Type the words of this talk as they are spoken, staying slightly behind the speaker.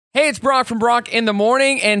Hey, it's Brock from Brock in the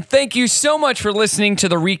Morning, and thank you so much for listening to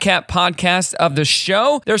the recap podcast of the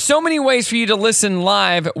show. There's so many ways for you to listen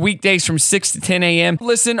live weekdays from 6 to 10 a.m.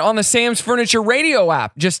 Listen on the Sam's Furniture Radio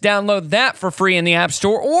app. Just download that for free in the App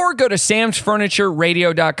Store or go to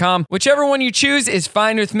samsfurnitureradio.com. Whichever one you choose is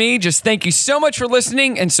fine with me. Just thank you so much for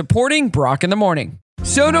listening and supporting Brock in the Morning.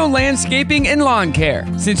 Soto Landscaping and Lawn Care.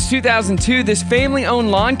 Since 2002, this family-owned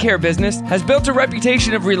lawn care business has built a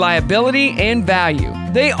reputation of reliability and value.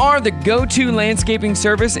 They are the go-to landscaping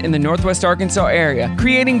service in the Northwest Arkansas area,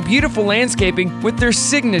 creating beautiful landscaping with their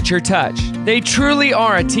signature touch. They truly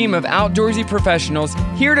are a team of outdoorsy professionals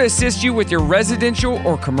here to assist you with your residential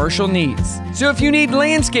or commercial needs. So if you need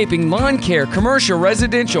landscaping, lawn care, commercial,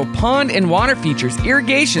 residential, pond and water features,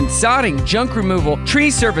 irrigation, sodding, junk removal, tree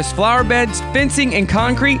service, flower beds, fencing, and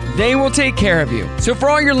concrete, they will take care of you. So for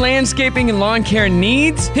all your landscaping and lawn care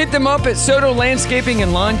needs, hit them up at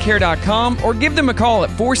SotoLandscapingandLawnCare.com or give them a call at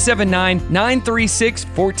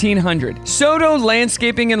 479-936-1400. Soto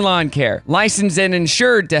Landscaping and Lawn Care, licensed and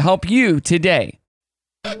insured to help you today.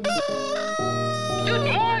 Good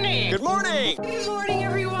morning. Good morning. Good morning,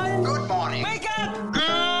 everyone. Good morning. Wake up. Good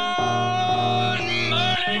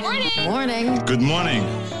morning. Morning. Good morning.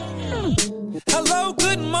 Hello,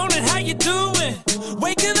 good morning, how you doing?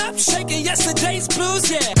 Waking up, shaking yesterday's blues,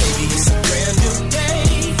 yeah. Baby, it's a brand new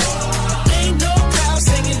day. Ain't no clouds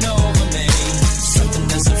hanging over me. Something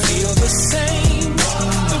doesn't feel the same.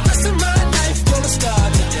 The rest of my life gonna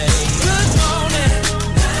start today. Good morning.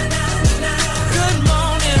 Good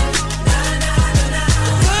morning.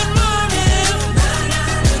 Good morning.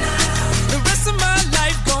 The rest of my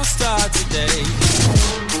life gonna start today.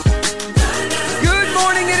 Good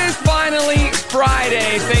morning, it is finally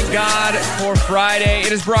Friday. Thank God for Friday.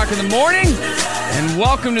 It is Brock in the Morning, and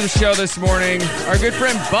welcome to the show this morning. Our good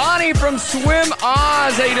friend Bonnie from Swim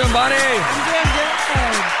Oz. How you doing, Bonnie? I'm doing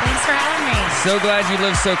good. Thanks for having me. So glad you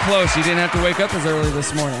live so close. You didn't have to wake up as early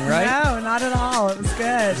this morning, right? No, not at all. It was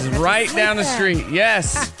good. Right down the street.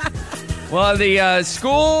 Yes. Well, the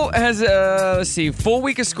school has, full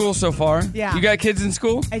week of school so far. Yeah. You got kids in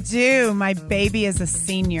school? I do. My baby is a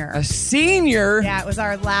senior. A senior? Yeah, it was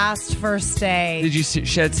our last first day. Did you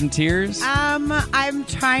shed some tears? I'm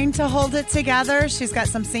trying to hold it together. She's got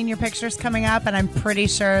some senior pictures coming up, and I'm pretty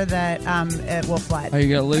sure that it will flood. Are you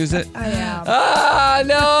going to lose it? I am. Ah,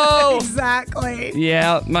 no! Exactly.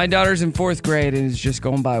 Yeah, my daughter's in 4th grade and it's just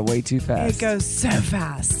going by way too fast. It goes so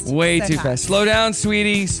fast. Way So too fast. Slow down,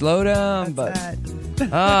 sweetie. Slow down. That's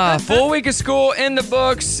But full week of school in the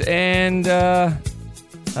books, and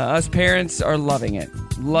us parents are loving it.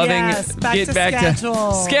 Yes, back to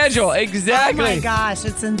schedule. Schedule, exactly. Oh my gosh,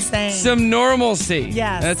 it's insane. Some normalcy.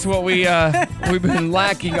 Yes. That's what we've been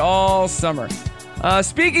lacking all summer.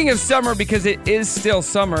 Speaking of summer, because it is still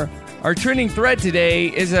summer, our trending thread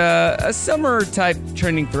today is a summer type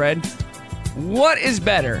trending thread. What is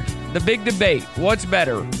better? The big debate. What's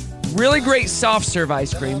better? Really great soft serve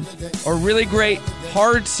ice cream or really great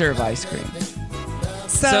hard serve ice cream?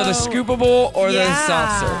 So the scoopable or the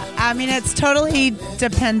soft serve? I mean, it's totally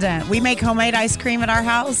dependent. We make homemade ice cream at our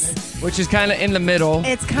house. Which is kind of in the middle.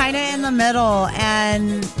 It's kind of in the middle.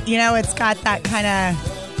 And, it's got that kind of,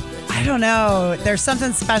 I don't know. There's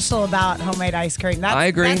something special about homemade ice cream. I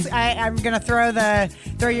agree. I'm going to throw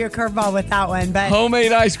you a curveball with that one. But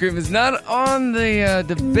homemade ice cream is not on the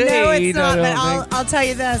debate. No, it's not. But I'll I'll tell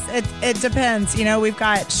you this. It depends. We've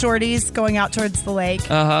got Shorties going out towards the lake.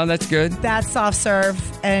 That's good. That's soft serve.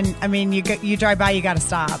 And, I mean, you drive by, you got to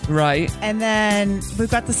stop. Right. And then we've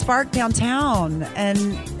got the Spark downtown.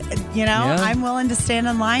 And, I'm willing to stand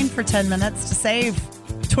in line for 10 minutes to save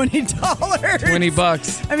 $20.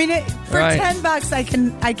 $20. I mean, for right.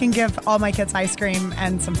 $10, I can give all my kids ice cream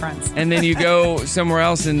and some friends. And then you go somewhere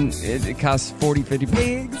else and it costs $40,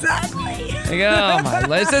 $50. Exactly. Oh my!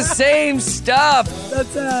 It's the same stuff.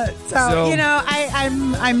 That's it. So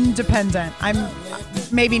I'm dependent. I'm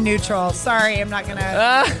maybe neutral. Sorry, I'm not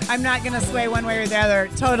gonna sway one way or the other.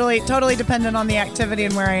 Totally dependent on the activity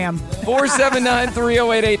and where I am.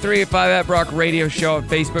 479-308-8385 at Brock Radio Show on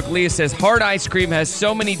Facebook. Leah says hard ice cream has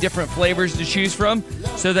so many different flavors to choose from,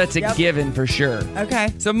 so that's a given for sure.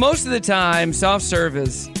 Okay. So most of the time, soft serve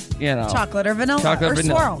is chocolate or vanilla or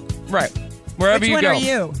swirl. Right. Wherever you go. Which one are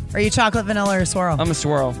you? Are you chocolate, vanilla, or swirl? I'm a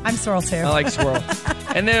swirl. I'm swirl too. I like swirl.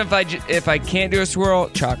 And then if I can't do a swirl,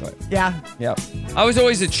 chocolate. Yeah. Yep. I was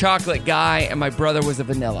always a chocolate guy, and my brother was a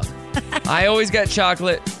vanilla. I always got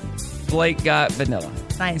chocolate. Blake got vanilla.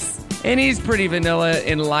 Nice. And he's pretty vanilla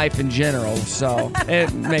in life in general, so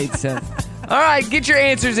it made sense. All right, get your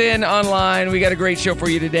answers in online. We got a great show for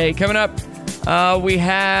you today. Coming up, we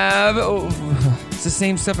have... it's the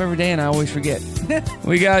same stuff every day, and I always forget.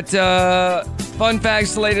 We got fun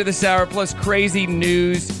facts later this hour, plus crazy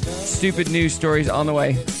news, stupid news stories on the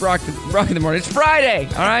way. Rock in the morning. It's Friday,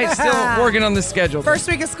 all right? Still working on the schedule. First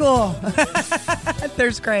week of school.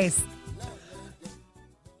 There's grace.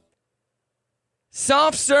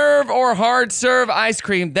 Soft serve or hard serve ice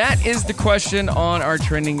cream? That is the question on our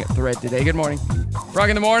trending thread today. Good morning. Rock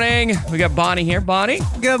in the morning. We got Bonnie here. Bonnie?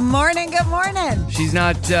 Good morning. Good morning. She's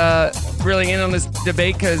not really in on this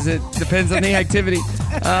debate because it depends on the activity.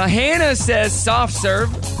 Hannah says soft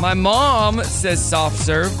serve. My mom says soft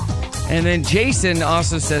serve. And then Jason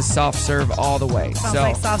also says soft serve all the way. Sounds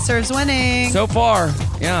like soft serve's winning. So far,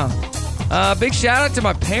 yeah. Big shout out to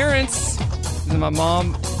my parents. My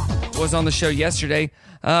mom was on the show yesterday.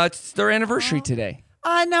 It's their anniversary today.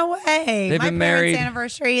 Oh, no way. They've been married. My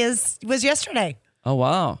parents' anniversary was yesterday. Oh,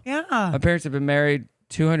 wow. Yeah. My parents have been married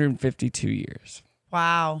 252 years.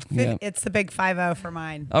 Wow. Yeah. It's the big 50 for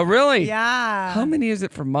mine. Oh, really? Yeah. How many is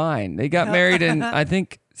it for mine? They got married in, I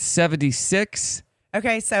think, 76.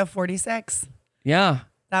 Okay, so 46. Yeah.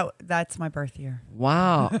 That's my birth year.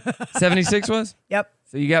 Wow. 76 was? Yep.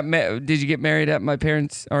 So you got did you get married at my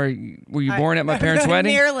parents, or were you born at my parents'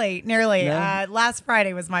 wedding? Nearly. No? Last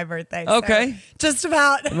Friday was my birthday. Okay. So just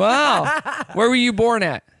about. Wow. Where were you born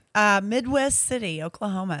at? Midwest City,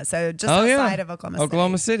 Oklahoma. So just outside of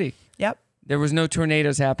Oklahoma City. Yep. There was no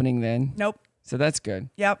tornadoes happening then. Nope. So that's good.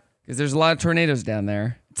 Yep. Because there's a lot of tornadoes down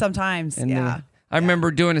there. Sometimes, And yeah. I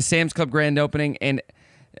remember doing a Sam's Club grand opening, and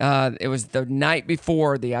it was the night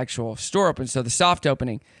before the actual store opened, so the soft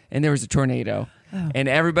opening, and there was a tornado. And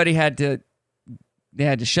everybody had to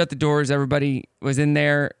shut the doors. Everybody was in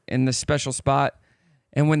there in the special spot.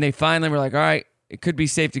 And when they finally were like, all right, it could be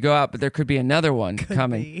safe to go out, but there could be another one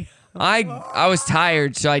coming. I was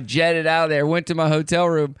tired, so I jetted out of there, went to my hotel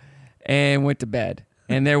room, and went to bed.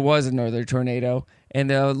 And there was another tornado. And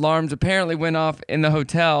the alarms apparently went off in the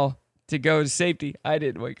hotel to go to safety. I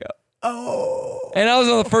didn't wake up. Oh. And I was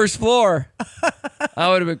on the first floor. I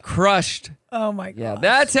would have been crushed. Oh, my God. Yeah,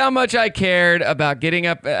 that's how much I cared about getting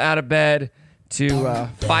up out of bed to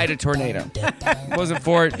fight a tornado. Wasn't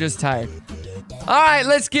for it, just tired. All right,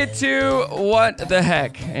 let's get to what the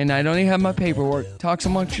heck. And I don't even have my paperwork. Talk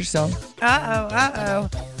amongst yourself. Uh-oh.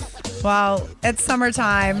 Well, it's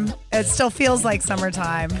summertime. It still feels like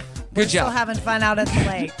summertime. Good job. Still having fun out at the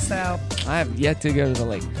lake, so. I have yet to go to the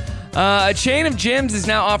lake. A chain of gyms is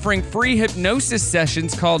now offering free hypnosis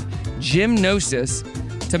sessions called Gymnosis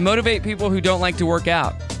to motivate people who don't like to work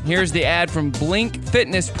out. Here's the ad from Blink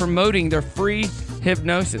Fitness promoting their free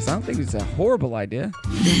hypnosis. I don't think it's a horrible idea.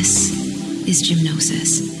 This is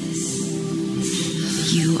Gymnosis.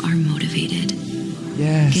 You are motivated.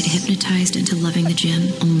 Yes. Get hypnotized into loving the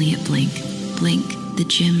gym only at Blink. Blink, the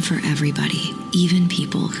gym for everybody, even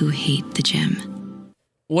people who hate the gym.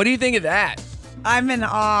 What do you think of that? I'm in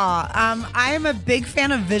awe. I am a big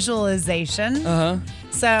fan of visualization.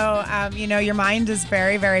 So, your mind is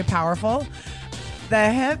very, very powerful. The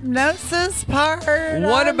hypnosis part,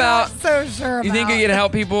 What I'm about, not so sure about. You think it could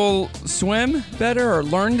help people swim better or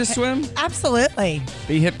learn to swim? Absolutely.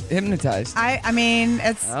 Be hypnotized. I mean,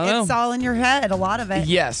 it's all in your head, a lot of it.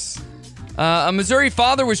 Yes. A Missouri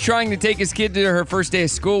father was trying to take his kid to her first day of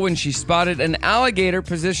school when she spotted an alligator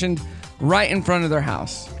positioned right in front of their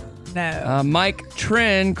house. No. Mike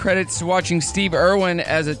Trin credits watching Steve Irwin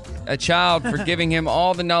as a child for giving him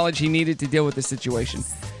all the knowledge he needed to deal with the situation.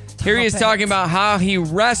 Here he is talking about how he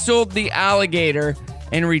wrestled the alligator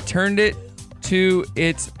and returned it to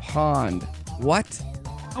its pond. What?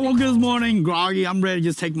 I woke up this morning groggy. I'm ready to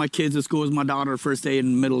just take my kids to school. It's my daughter first day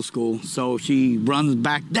in middle school. So she runs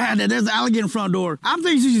back. Dad, there's an alligator in front door. I'm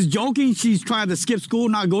thinking she's just joking. She's trying to skip school,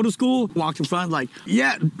 not go to school. Walks in front like,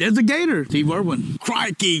 yeah, there's a gator. Steve Irwin.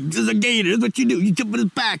 Crikey, there's a gator. This is what you do. You jump in his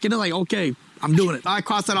back. And they're like, okay, I'm doing it. I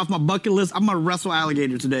crossed that off my bucket list. I'm going to wrestle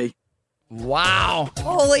alligator today. Wow.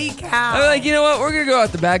 Holy cow. I'm like, you know what? We're going to go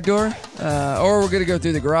out the back door, or we're going to go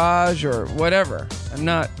through the garage or whatever. I'm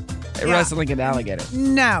not wrestling an alligator.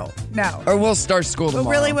 No. Or we'll start school tomorrow.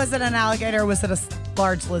 But really, was it an alligator or was it a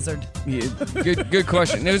large lizard? Yeah, good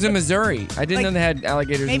question. It was in Missouri. I didn't know they had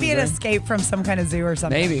alligators Maybe in it Missouri. escaped from some kind of zoo or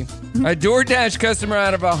something. Maybe. A DoorDash customer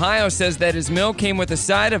out of Ohio says that his meal came with a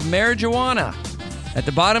side of marijuana at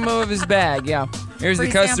the bottom of his bag. Yeah. Here's Free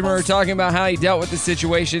the customer samples? talking about how he dealt with the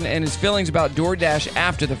situation and his feelings about DoorDash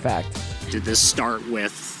after the fact. Did this start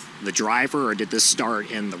with the driver, or did this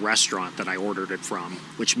start in the restaurant that I ordered it from?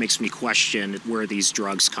 Which makes me question, where are these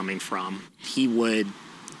drugs coming from? He would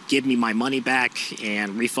give me my money back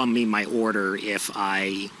and refund me my order if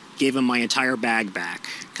I gave him my entire bag back,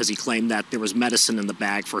 because he claimed that there was medicine in the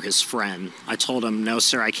bag for his friend. I told him, no,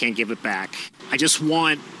 sir, I can't give it back. I just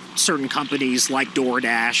want certain companies like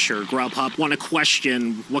DoorDash or Grubhub want to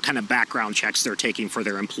question what kind of background checks they're taking for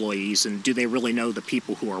their employees, and do they really know the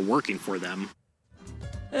people who are working for them?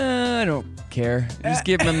 I don't care. Just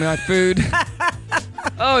give them my food.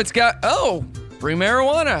 Free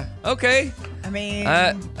marijuana. Okay. I mean,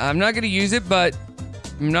 I'm not going to use it, but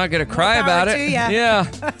I'm not going to cry power about it. to ya. Yeah.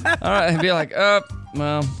 All right. I'd be like,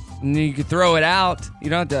 well, you could throw it out. You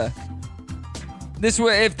don't have to.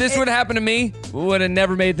 If this would happen to me, would have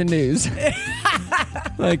never made the news.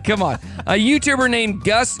 Like, come on. A YouTuber named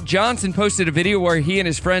Gus Johnson posted a video where he and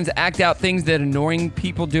his friends act out things that annoying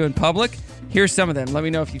people do in public. Here's some of them. Let me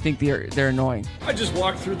know if you think they're annoying. I just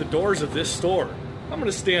walked through the doors of this store. I'm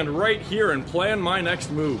gonna stand right here and plan my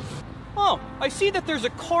next move. Oh, I see that there's a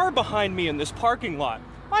car behind me in this parking lot.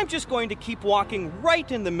 I'm just going to keep walking right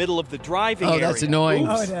in the middle of the driving area. Oh, that's annoying.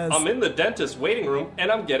 Oh, it is. I'm in the dentist waiting room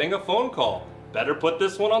and I'm getting a phone call. Better put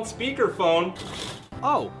this one on speakerphone.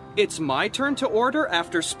 Oh, it's my turn to order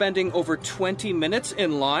after spending over 20 minutes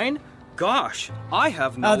in line? Gosh, I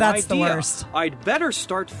have no idea. Oh, that's the worst. I'd better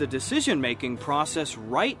start the decision-making process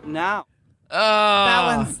right now.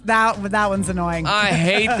 That one's annoying. I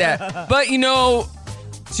hate that. But,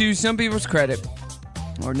 to some people's credit,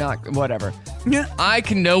 or not, whatever, I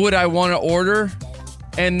can know what I want to order,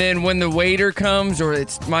 and then when the waiter comes or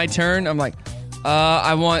it's my turn, I'm like,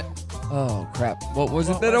 I want... Oh, crap. What was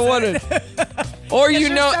it that I wanted? Or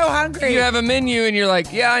you're so hungry. You have a menu and you're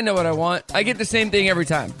like, yeah, I know what I want. I get the same thing every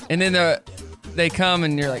time. And then they come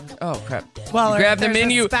and you're like, oh, crap. Well, you grab the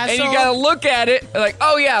menu and you got to look at it. Like,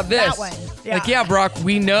 oh, yeah, this. That one. Yeah. Like, yeah, Brock,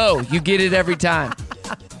 we know. You get it every time.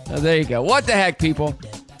 So there you go. What the heck, people?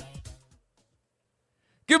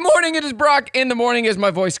 Good morning. It is Brock in the morning as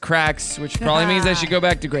my voice cracks, which probably means I should go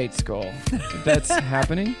back to grade school. If that's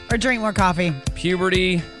happening. Or drink more coffee.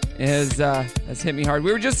 Puberty has hit me hard.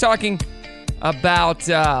 We were just talking about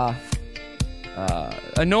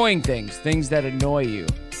annoying things that annoy you.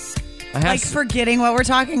 Like forgetting what we're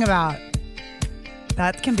talking about.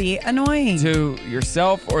 That can be annoying. To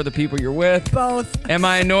yourself or the people you're with? Both. Am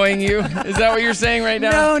I annoying you? Is that what you're saying right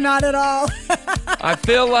now? No, not at all. I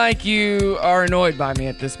feel like you are annoyed by me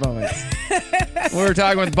at this moment. We're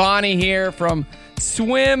talking with Bonnie here from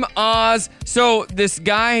Swim Oz. So this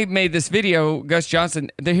guy made this video, Gus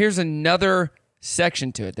Johnson. Here's another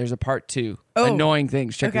section to it. There's a part 2. Annoying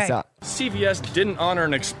things. Check this out. CVS didn't honor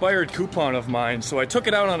an expired coupon of mine, so I took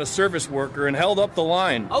it out on a service worker and held up the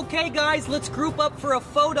line. Okay, guys, let's group up for a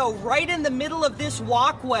photo right in the middle of this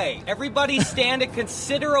walkway. Everybody stand a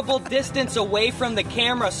considerable distance away from the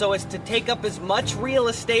camera so as to take up as much real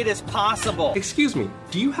estate as possible. Excuse me,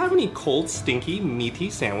 do you have any cold, stinky, meaty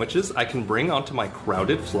sandwiches I can bring onto my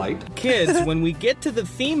crowded flight? Kids, when we get to the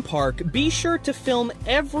theme park, be sure to film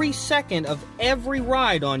every second of every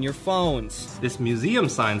ride on your phones. This museum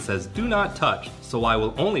sign says do not touch, so I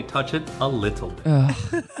will only touch it a little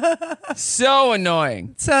bit. So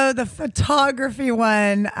annoying. So the photography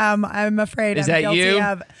one, I'm afraid Is I'm that guilty you?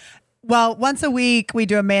 of. Well, once a week we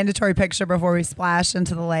do a mandatory picture before we splash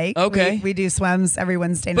into the lake. Okay. We do swims every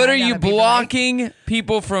Wednesday night. But are down you at Beaver Lake. blocking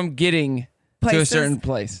people from getting to a Places? certain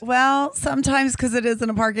place? Well, sometimes because it is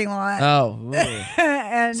in a parking lot. Oh. Ooh.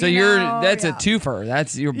 And, So that's a twofer.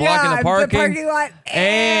 You're blocking the parking lot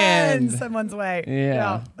and someone's way.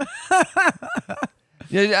 Yeah.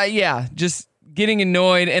 Yeah, just getting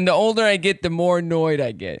annoyed. And the older I get, the more annoyed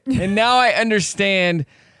I get. And now I understand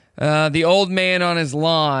the old man on his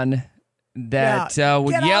lawn that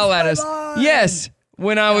would Get yell off at my us. lawn. Yes,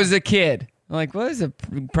 when I was a kid. I'm like, what is the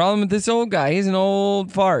problem with this old guy? He's an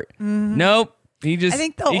old fart. Mm-hmm. Nope. He just I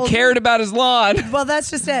think he cared about his lawn. Well,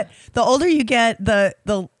 that's just it. The older you get,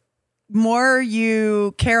 the more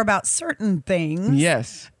you care about certain things.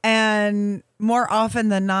 Yes. And more often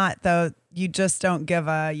than not, though, you just don't give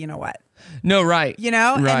a, you know what. No, right. Right.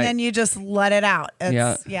 And then you just let it out.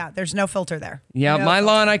 Yeah. There's no filter there. Yeah, No my filter.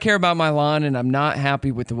 lawn, I care about my lawn, and I'm not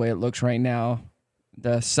happy with the way it looks right now.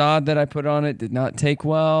 The sod that I put on it did not take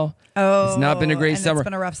well. Oh. It's not been a great summer. It's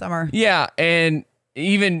been a rough summer. Yeah, and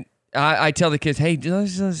even I tell the kids, hey,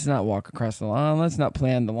 let's not walk across the lawn. Let's not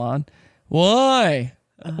play on the lawn. Why?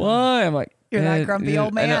 Why? I'm like, You're that grumpy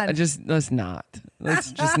old man. Let's not.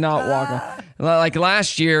 Let's just not walk on. Like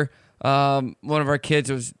last year, one of our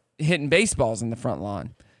kids was hitting baseballs in the front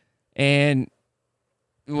lawn. And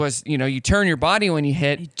it was, you turn your body when you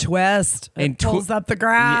hit. You twist. And it pulls up the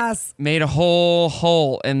grass. Made a whole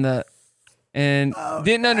hole in the... And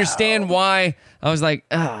didn't understand why. I was like,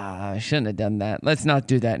 I shouldn't have done that. Let's not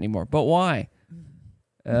do that anymore. But why?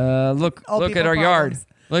 Look at our yard.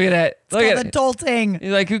 Look at that. Look at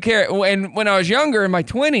adulting. Like, who cares? And when I was younger, in my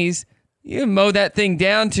 20s, you mow that thing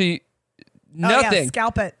down to nothing. Yeah,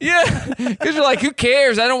 scalp it. Yeah, because you're like, who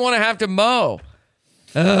cares? I don't want to have to mow.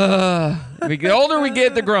 The older we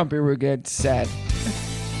get, the grumpier we get. Sad.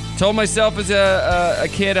 Told myself as a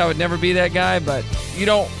kid I would never be that guy, but you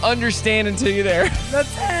don't understand until you're there.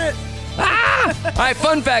 That's it. All right,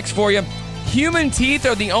 fun facts for you. Human teeth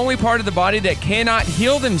are the only part of the body that cannot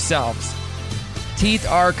heal themselves. Teeth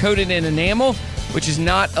are coated in enamel, which is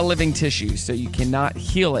not a living tissue, so you cannot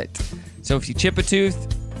heal it. So if you chip a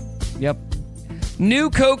tooth, yep. New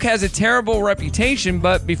Coke has a terrible reputation,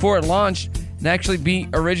 but before it launched, it actually beat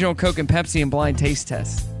original Coke and Pepsi in blind taste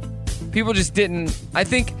tests. People just didn't. I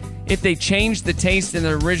think if they changed the taste in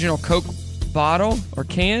the original Coke bottle or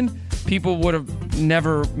can, people would have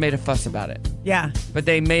never made a fuss about it. Yeah. But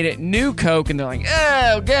they made it New Coke, and they're like,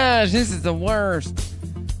 oh gosh, this is the worst.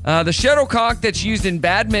 The shuttlecock that's used in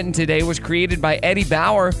badminton today was created by Eddie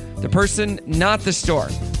Bauer, the person, not the store.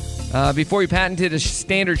 Before he patented a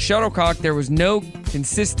standard shuttlecock, there was no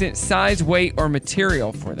consistent size, weight, or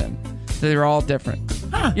material for them. So they're all different.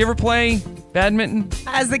 Huh. You ever play badminton?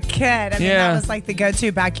 As a kid. I mean, that was like the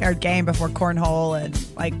go-to backyard game before cornhole and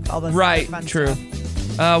like all this fun true.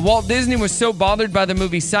 stuff. Walt Disney was so bothered by the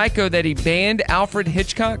movie Psycho that he banned Alfred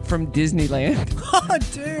Hitchcock from Disneyland. Oh,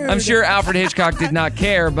 dude. I'm sure Alfred Hitchcock did not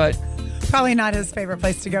care, but... Probably not his favorite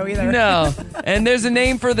place to go either. No. And there's a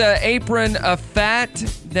name for the apron of fat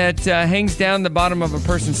that hangs down the bottom of a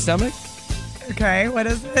person's stomach. Okay, what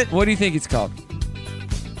is it? What do you think it's called?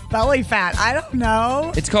 Belly fat. I don't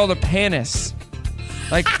know. It's called a pannus.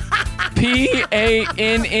 Like P-A-N-N-U-S.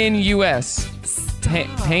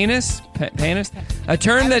 Pannus? Pannus? A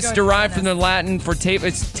term that's derived from the Latin for table.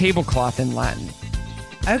 It's tablecloth in Latin.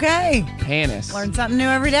 Okay. Pannus. Learn something new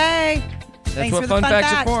every day. That's Thanks what for fun the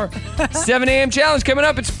facts are for. 7 a.m. challenge coming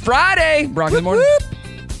up. It's Friday. Brock in the morning.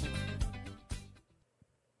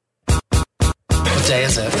 What day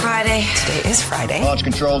is it? Friday. Today is Friday. Launch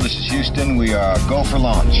control, this is Houston. We are go for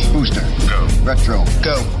launch. Booster. Go. Retro.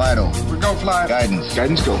 Go. Vital. We're go fly. Guidance.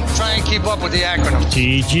 Guidance go. Try and keep up with the acronym.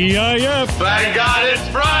 TGIF. Thank God it's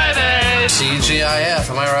Friday. TGIF.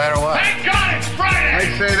 Am I right or what? Thank God it's Friday.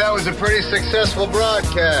 I'd say that was a pretty successful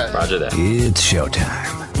broadcast. Roger that. It's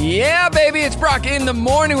showtime. Yeah, baby. It's Brock in the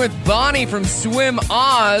morning with Bonnie from Swim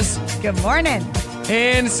Oz. Good morning.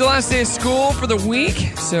 And it's the last day of school for the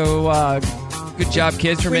week. So, good job,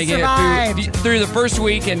 kids, for making it through the first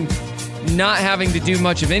week and not having to do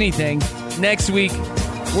much of anything. Next week,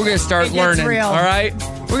 we're going to start learning. Real. All right?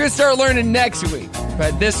 We're going to start learning next week.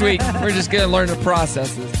 But this week, we're just going to learn the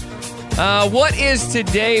processes. What is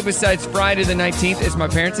today besides Friday the 19th? It's my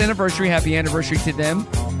parents' anniversary. Happy anniversary to them.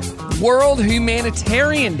 World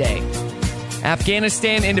Humanitarian Day.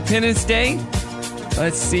 Afghanistan Independence Day.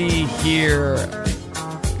 Let's see here.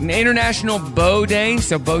 International Bow Day,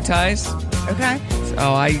 so bow ties. Okay.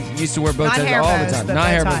 Oh, I used to wear bow ties all the time. Not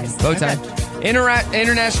hair bows, bow tie. Okay.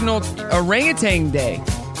 International Orangutan Day.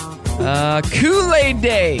 Kool-Aid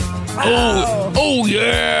Day. Oh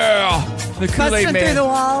yeah. The Kool-Aid Busted Man. through the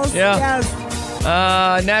walls. Yeah.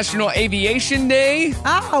 Yes. National Aviation Day.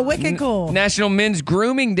 Oh, wicked cool. National Men's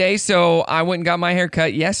Grooming Day. So I went and got my hair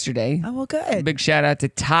cut yesterday. Oh, well, good. Big shout out to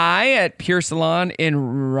Ty at Pure Salon in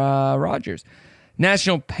Rogers.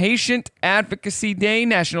 National Patient Advocacy Day.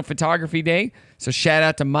 National Photography Day. So shout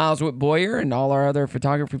out to Miles Whitboyer and all our other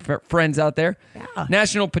photography friends out there. Yeah.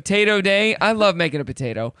 National Potato Day. I love making a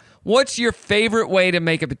potato. What's your favorite way to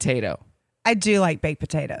make a potato? I do like baked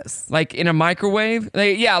potatoes. Like in a microwave?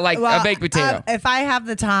 A baked potato. If I have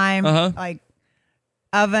the time, like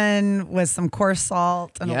oven with some coarse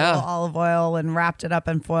salt and a little olive oil and wrapped it up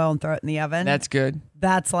in foil and throw it in the oven. That's good.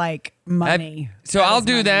 That's like money. I'll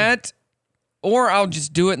do that, or I'll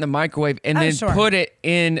just do it in the microwave and then put it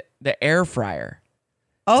in the air fryer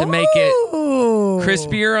to make it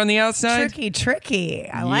crispier on the outside. Tricky.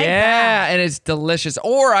 I like that. Yeah, and it's delicious.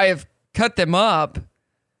 Or I have cut them up.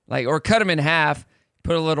 Or cut them in half,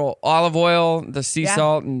 put a little olive oil, the sea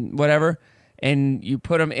salt, and whatever, and you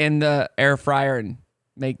put them in the air fryer and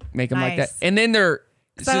make them like that. And then they're...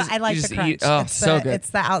 I like the crunch. So good. It's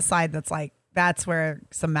the outside that's where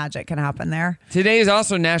some magic can happen there. Today is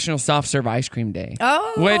also National Soft Serve Ice Cream Day.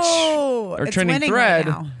 Oh! Which, our trending thread...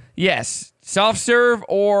 Right now. Yes, soft serve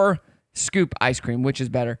or scoop ice cream, which is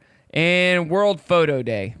better. And World Photo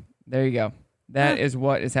Day. There you go. That is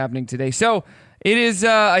what is happening today. So... It is,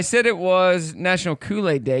 I said it was National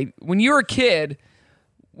Kool-Aid Day. When you were a kid,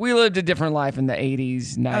 we lived a different life in the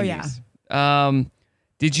 80s, 90s. Oh, yeah.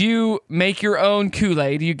 Did you make your own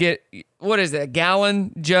Kool-Aid? You get, what is it, a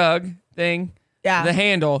gallon jug thing? Yeah. The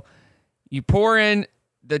handle. You pour in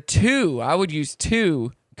I would use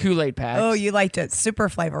 2 Kool-Aid packs. Oh, you liked it. Super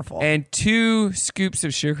flavorful. And 2 scoops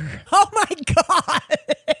of sugar. Oh, my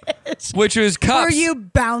gosh. Which was cups. Were you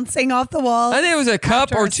bouncing off the wall? I think it was a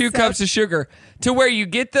cup or 2 sip? cups of sugar, to where you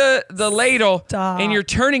get the ladle and you're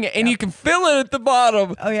turning it and you can fill it at the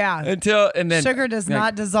bottom. Oh, yeah. And then sugar does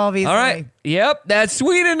not dissolve easily. All right. Yep. That's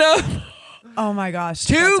sweet enough. Oh, my gosh.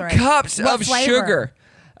 2 That's right. cups What of flavor? sugar.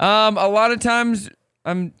 A lot of times,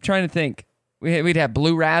 I'm trying to think. We'd have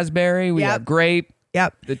blue raspberry. We'd have grape.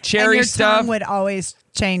 Yep. The cherry and your stuff tongue would always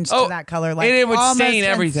change to that color. Like and it would almost stain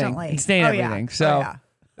everything. instantly. It'd stain Oh, yeah. everything. Oh, So yeah.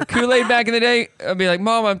 the Kool-Aid back in the day, I'd be like,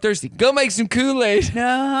 Mom, I'm thirsty. Go make some Kool-Aid.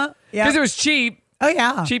 Uh-huh. Yeah. Because it was cheap. Oh,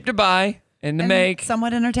 yeah. Cheap to buy and to And make.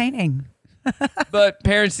 somewhat entertaining. But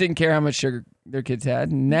parents didn't care how much sugar their kids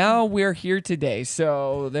had. Now we're here today.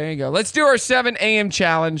 So there you go. Let's do our 7 a.m.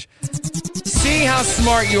 challenge. See how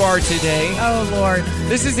smart you are today. Oh, Lord.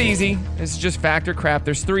 This is easy. It's just fact or crap.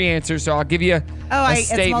 There's 3 answers, so I'll give you a It's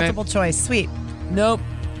statement. multiple choice. Sweet. Nope.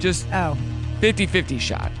 Just 50-50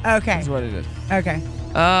 shot. Okay. That's what it is. Okay.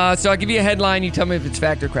 So I'll give you a headline. You tell me if it's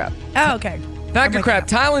fact or crap. Oh, okay. Fact or crap.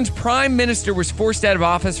 Thailand's prime minister was forced out of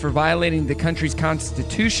office for violating the country's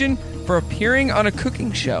constitution for appearing on a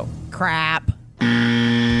cooking show. Crap.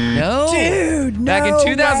 No. Dude, no Back in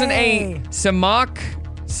 2008, way. Samak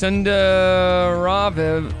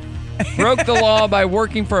Sundaraviv broke the law by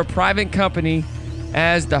working for a private company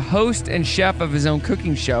as the host and chef of his own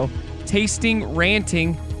cooking show. Tasting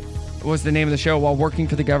Ranting was the name of the show while working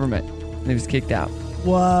for the government. And he was kicked out.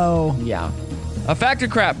 Whoa. Yeah. A fact or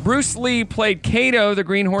crap. Bruce Lee played Kato, the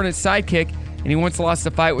Green Hornet's sidekick, and he once lost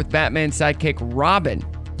a fight with Batman's sidekick Robin.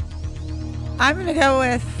 I'm going to go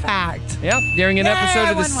with fact. Yep. During an Yay, episode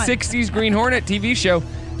of the I won one. 60s Green Hornet TV show,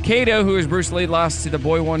 Kato, who is Bruce Lee, lost to the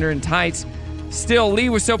Boy Wonder in tights. Still, Lee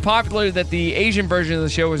was so popular that the Asian version of the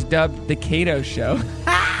show was dubbed the Kato Show.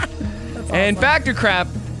 And fact or crap,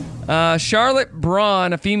 Charlotte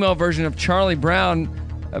Braun, a female version of Charlie Brown,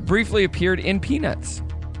 briefly appeared in Peanuts.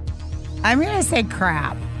 I'm going to say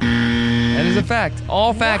crap. That is a fact.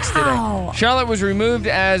 All facts Wow. today. Charlotte was removed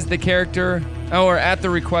as the character, or at the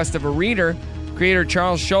request of a reader. Creator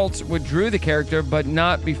Charles Schultz withdrew the character, but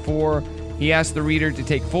not before he asked the reader to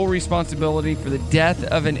take full responsibility for the death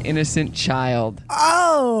of an innocent child.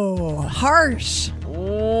 Oh, harsh.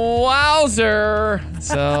 Wowzer.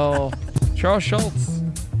 So, Charles Schultz.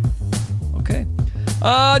 Okay.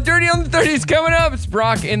 Dirty on the 30s coming up. It's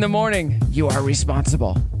Brock in the morning. You are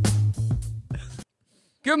responsible.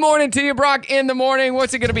 Good morning to you, Brock in the morning.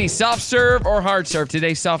 What's it going to be, soft serve or hard serve?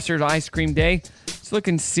 Today's soft serve ice cream day. Let's look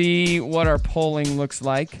and see what our polling looks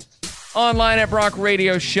like. Online at Brock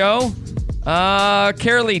Radio Show.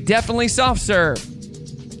 Carolee, definitely soft serve.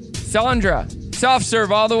 Sandra, soft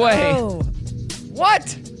serve all the way. Oh.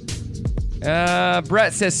 What?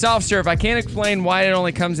 Brett says soft serve. I can't explain why it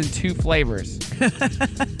only comes in 2 flavors.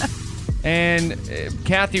 And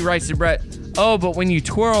Kathy writes to Brett, oh, but when you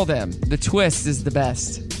twirl them, the twist is the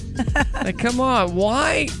best. Like, come on.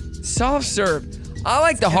 Why soft serve? I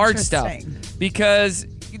like the hard stuff because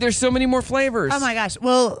there's so many more flavors. Oh, my gosh.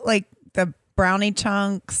 Well, like the brownie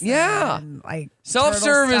chunks. Yeah. And, like Soft turtle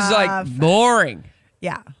serve is like stuff. boring.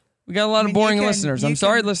 Yeah. We got a lot of boring listeners. I'm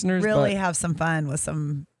sorry, listeners. Really but... have some fun with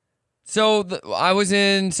some. So I was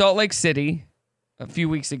in Salt Lake City a few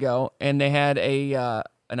weeks ago, and they had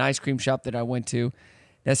an ice cream shop that I went to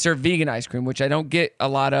that served vegan ice cream, which I don't get a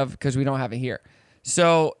lot of because we don't have it here.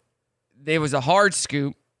 So there was a hard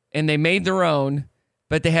scoop, and they made their own,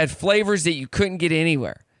 but they had flavors that you couldn't get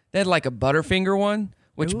anywhere. They had like a Butterfinger one,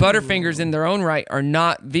 which Butterfingers in their own right are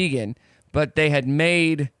not vegan, but they had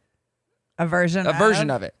made a version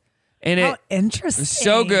of it. And it interesting. was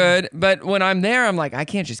so good. But when I'm there, I'm like, I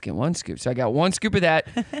can't just get 1 scoop. So I got 1 scoop of that,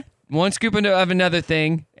 1 scoop of another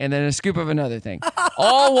thing, and then a scoop of another thing.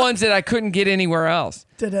 All ones that I couldn't get anywhere else.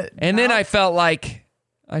 Did it? And then I felt like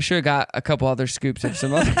I should have got a couple other scoops of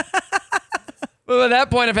some other. But at that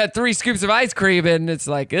point, I've had 3 scoops of ice cream, and it's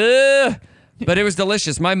like, ugh. But it was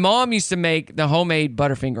delicious. My mom used to make the homemade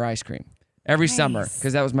Butterfinger ice cream every summer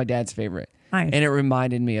because that was my dad's favorite. Nice. And it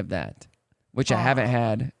reminded me of that, which I haven't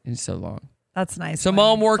had in so long. That's nice. So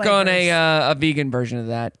Mom, work on a vegan version of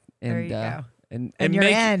that. And, There you go. And you're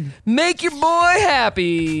make, in. make your boy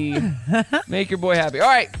happy. Make your boy happy. All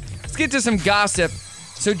right, let's get to some gossip.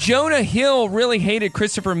 So Jonah Hill really hated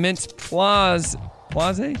Christopher Mintz-Plasse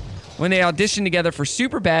when they auditioned together for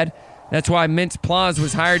Superbad. That's why Mintz-Plasse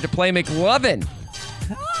was hired to play McLovin.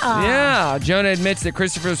 Yeah, Jonah admits that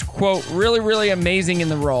Christopher was, quote, really, really amazing in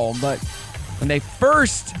the role. But when they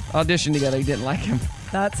first auditioned together, he didn't like him.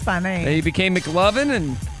 That's funny. He became McLovin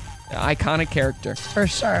and an iconic character. For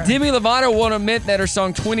sure. Demi Lovato won't admit that her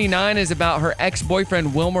song 29 is about her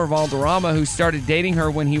ex-boyfriend Wilmer Valderrama, who started dating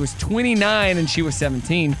her when he was 29 and she was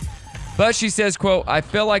 17. But she says, quote, I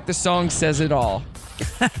feel like the song says it all.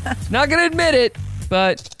 Not going to admit it,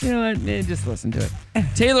 but you know what? Just listen to it.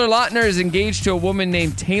 Taylor Lautner is engaged to a woman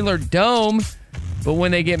named Taylor Dome, but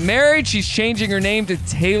when they get married, she's changing her name to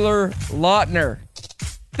Taylor Lautner.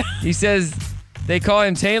 He says they call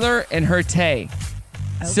him Taylor and her Tay.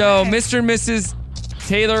 Okay. So Mr. and Mrs.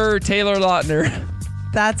 Taylor Lautner.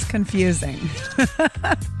 That's confusing.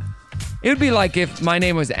 It would be like if my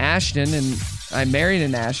name was Ashton and I married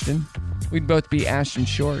an Ashton. We'd both be Ashton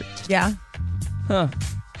Short. Yeah. Huh.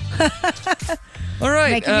 All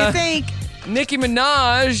right. Making you think. Nicki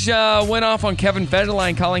Minaj went off on Kevin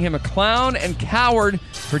Federline, calling him a clown and coward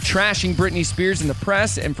for trashing Britney Spears in the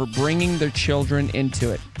press and for bringing their children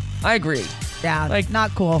into it. I agree. Yeah, like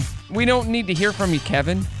not cool. We don't need to hear from you,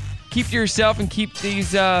 Kevin. Keep to yourself and keep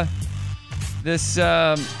these this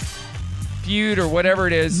feud or whatever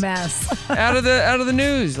it is mess out of the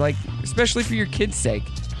news, like especially for your kids' sake.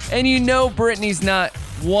 And you know Britney's not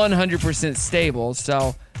 100% stable,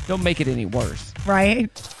 so don't make it any worse. Right.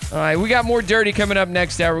 All right, we got more dirty coming up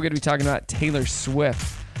next hour. We're going to be talking about Taylor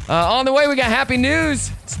Swift. On the way, we got happy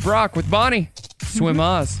news. It's Brock with Bonnie. Swim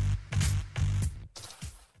Oz.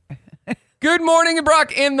 Good morning,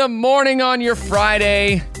 Brock in the morning on your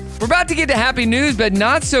Friday. We're about to get to happy news, but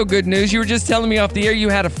not so good news. You were just telling me off the air you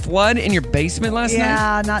had a flood in your basement last night?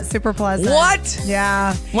 Yeah, not super pleasant. What?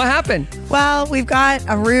 Yeah. What happened? Well, we've got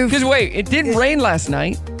a roof. Because wait, it didn't rain last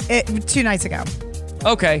night. 2 nights ago.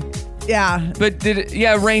 Okay. Yeah. But did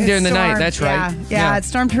it, rain during the night. That's right. Yeah, it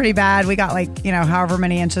stormed pretty bad. We got however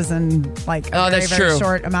many inches in very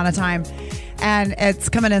short amount of time. And it's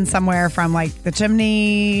coming in somewhere from the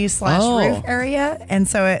chimney / roof area. And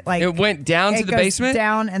so it went down to the basement?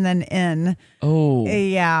 Down and then in. Oh.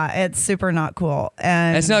 Yeah, it's super not cool.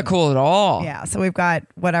 And that's not cool at all. Yeah. So we've got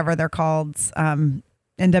whatever they're called.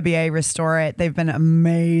 NWA Restore It. They've been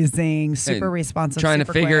amazing, super responsive. Trying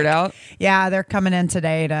super to figure quick. it out? Yeah, they're coming in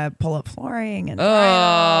today to pull up flooring and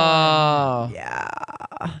yeah.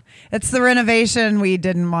 It's the renovation we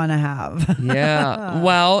didn't want to have. Yeah.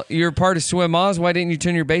 Well, you're part of Swim Oz. Why didn't you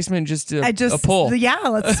turn your basement just a pool? Yeah,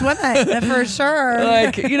 let's swim it for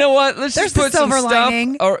sure. You know what? Let's There's just put the some silver stuff.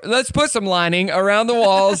 lining. Or let's put some lining around the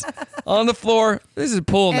walls, on the floor. This is a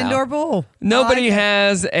pool now. Indoor pool. Nobody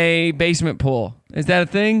has a basement pool. Is that a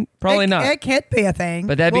thing? Probably not. It can't be a thing.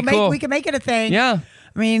 But that'd be cool. We can make it a thing. Yeah.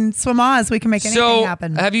 I mean, Swim Oz, we can make anything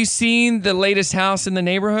happen. Have you seen the latest house in the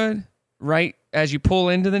neighborhood? Right as you pull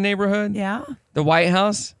into the neighborhood? Yeah. The White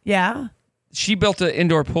House? Yeah. She built an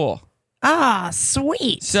indoor pool. Ah,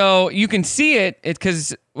 sweet. So you can see it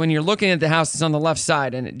because when you're looking at the house, it's on the left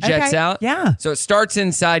side and it jets out. Yeah. So it starts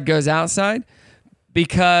inside, goes outside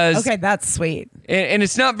because... Okay, that's sweet. And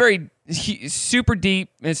it's not very super deep.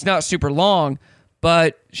 It's not super long.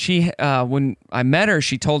 But she, when I met her,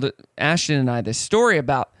 she told Ashton and I this story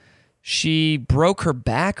about she broke her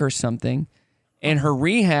back or something. And her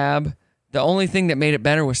rehab, the only thing that made it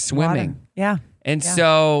better was swimming. Water. Yeah. And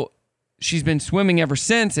so she's been swimming ever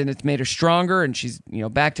since, and it's made her stronger, and she's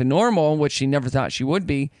back to normal, which she never thought she would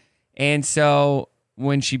be. And so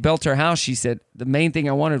when she built her house, she said, the main thing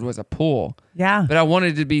I wanted was a pool. Yeah. But I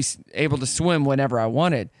wanted to be able to swim whenever I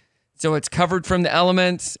wanted. So it's covered from the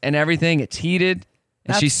elements and everything. It's heated.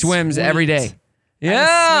 And she swims every day.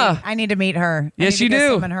 Yeah. I need to meet her. Yes, you do.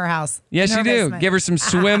 Swim in her house. Yes, you do. Basement. Give her some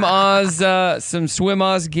Swim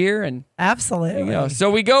Oz gear, and absolutely. There you go. So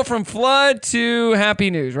we go from flood to happy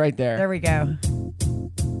news right there. There we go.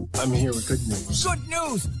 I'm here with good news. Good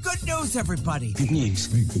news. Good news, everybody. Good news.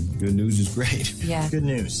 Good news is great. Yeah. Good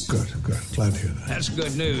news. Good. Glad to hear that. That's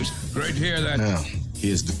good news. Great to hear that. Now,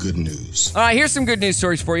 here's the good news. All right, here's some good news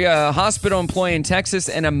stories for you. A hospital employee in Texas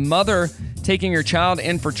and a mother taking her child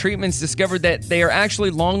in for treatments discovered that they are actually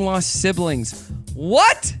long-lost siblings.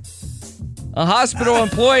 What? A hospital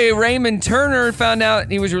employee, Raymond Turner, found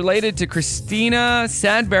out he was related to Christina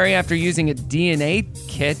Sadberry after using a DNA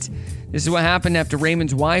kit. This is what happened after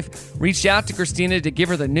Raymond's wife reached out to Christina to give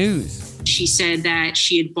her the news. She said that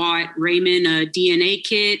she had bought Raymond a DNA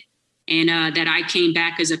kit and that I came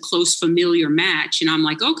back as a close familiar match. And I'm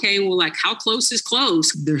like, okay, well, how close is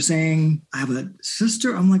close? They're saying, I have a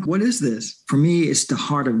sister. I'm like, what is this? For me, it's the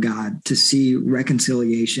heart of God to see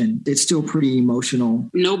reconciliation. It's still pretty emotional.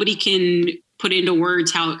 Nobody can put into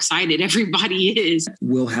words how excited everybody is.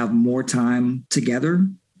 We'll have more time together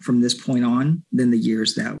from this point on than the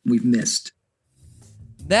years that we've missed.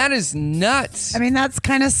 That is nuts. I mean, that's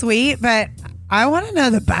kind of sweet, but I want to know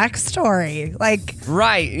the backstory.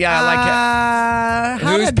 Right. Yeah.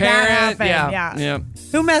 How whose did parent? that happen? Yeah.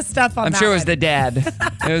 Who messed up on I'm that sure it was one? the dad.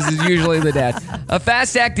 It was usually the dad. A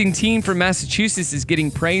fast-acting teen from Massachusetts is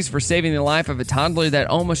getting praise for saving the life of a toddler that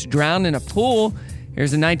almost drowned in a pool.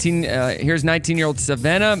 Here's 19-year-old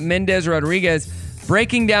Savannah Mendez Rodriguez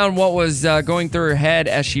breaking down what was going through her head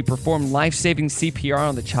as she performed life-saving CPR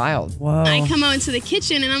on the child. Whoa. I come out into the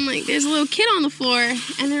kitchen and I'm like, there's a little kid on the floor.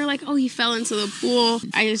 And they're like, oh, he fell into the pool.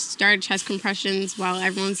 I just started chest compressions while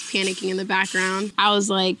everyone's panicking in the background. I was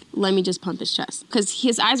like, let me just pump his chest. Because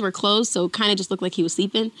his eyes were closed, so it kind of just looked like he was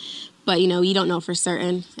sleeping. But, you know, you don't know for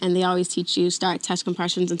certain. And they always teach you start chest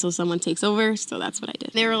compressions until someone takes over. So that's what I did.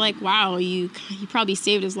 They were like, wow, you probably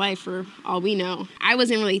saved his life for all we know. I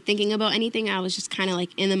wasn't really thinking about anything. I was just kind of like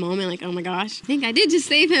in the moment, like, oh my gosh, I think I did just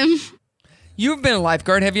save him. You've been a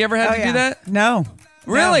lifeguard. Have you ever had to do that? No.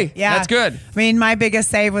 Really? No. Yeah. That's good. I mean, my biggest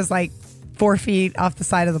save was like 4 feet off the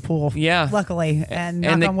side of the pool. Yeah. Luckily. And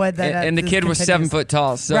knock on wood that and the this kid was 7 continues. foot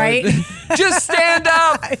tall. So Right? Just stand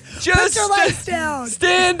up. Put Just your legs down.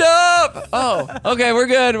 stand up. Oh, okay. We're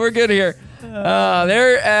good. We're good here.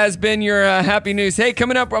 There has been your happy news. Hey,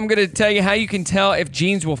 coming up, I'm going to tell you how you can tell if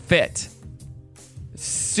jeans will fit.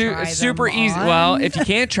 Super easy. on. Well, if you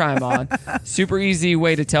can't try them on, super easy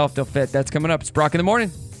way to tell if they'll fit. That's coming up. It's Brock in the morning.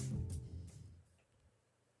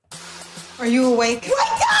 Are you awake?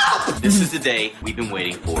 Wake up! This is the day we've been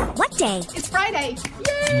waiting for. What day? It's Friday.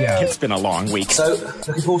 Yay! Yeah. It's been a long week. So,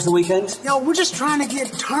 looking forward to the weekend? Yo, we're just trying to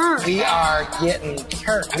get turned. We are getting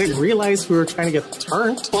turned. I didn't realize we were trying to get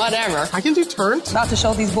turned. Whatever. I can do turned. About to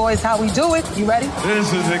show these boys how we do it. You ready?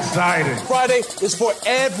 This is exciting. Friday is for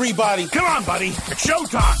everybody. Come on, buddy. It's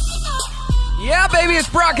showtime. Yeah, baby, it's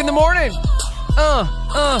Brock in the morning.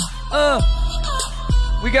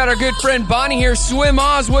 We got our good friend Bonnie here. Swim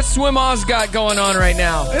Oz. What's Swim Oz got going on right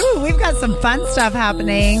now? Ooh, we've got some fun stuff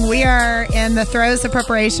happening. We are in the throes of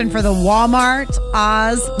preparation for the Walmart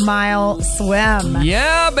Oz Mile Swim.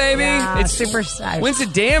 Yeah, baby. Yeah, It's super exciting. When's the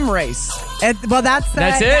damn race? That's it.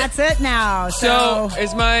 That's it now. So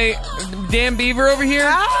is my damn beaver over here?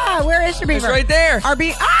 Where is your beaver? It's right there. I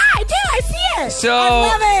do. I see it. So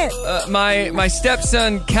I love it. My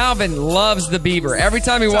stepson Calvin loves the beaver. Every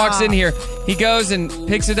time he walks in here, he goes and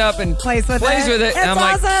picks it up and plays with it. And It's I'm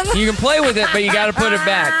like, awesome. you can play with it, but you got to put it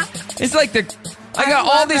back. It's like I got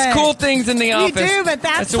all these cool things in the office. You do, but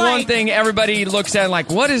that's the like, one thing everybody looks at like,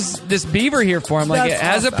 what is this beaver here for? I'm like, it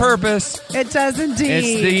has a purpose. It does indeed.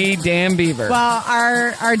 It's the damn beaver. Well,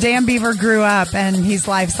 our damn beaver grew up and he's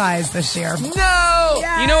life size this year. No!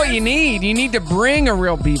 Yes. You know what you need? You need to bring a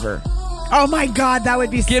real beaver. Oh my God, that would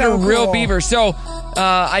be Get so a real cool. beaver. So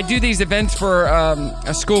I do these events for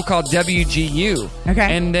a school called WGU.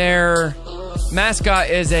 Okay. And their mascot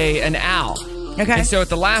is an owl. Okay. And so at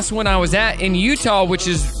the last one I was at in Utah, which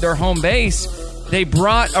is their home base, they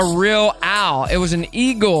brought a real owl. It was an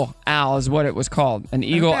eagle owl is what it was called. An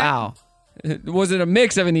eagle owl. It wasn't a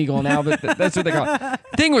mix of an eagle and owl, but that's what they call it.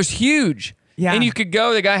 The thing was huge. Yeah. And you could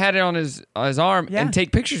go, the guy had it on his arm and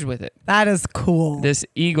take pictures with it. That is cool. This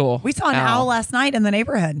eagle. We saw an owl last night in the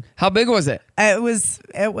neighborhood. How big was it? It was.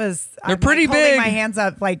 They're pretty holding big. my hands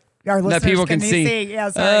up like our listeners That people can see.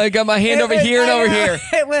 Yeah, sorry. I got my hand over here and over here.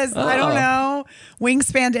 It was, I don't Oh. know,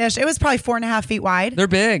 wingspan-ish. It was probably 4.5 feet wide. They're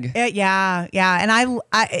big. Yeah. And I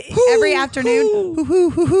every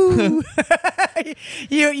afternoon,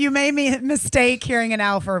 you made me mistake hearing an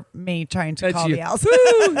owl for me trying to call you. the owls.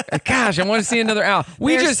 Gosh, I want to see another owl.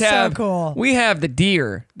 We They're just so have cool. We have the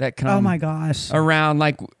deer that come. Oh my gosh. Around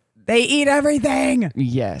like They eat everything.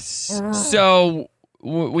 yes. So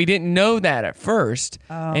we didn't know that at first,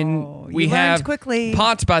 and we you learned have quickly.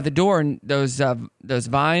 pots by the door and those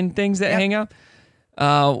vine things that hang up.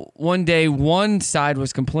 One day, one side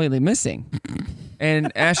was completely missing,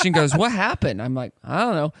 and Ashton goes, "What happened?" I'm like, "I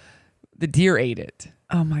don't know. The deer ate it."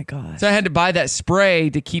 Oh my gosh. So I had to buy that spray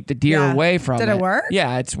to keep the deer Yeah. away from it. Did it work?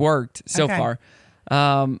 Yeah, it's worked so Okay. far.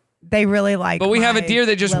 They really like. But we have a my deer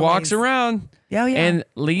that just walks lilies. around Oh, yeah. and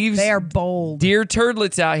leaves They are bold. deer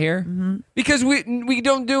turdlets out here Mm-hmm. because we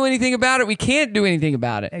don't do anything about it. We can't do anything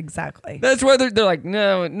about it. Exactly. That's why they're like,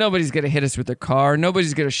 no, nobody's going to hit us with their car.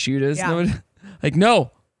 Nobody's going to shoot us. Yeah. Nobody, like,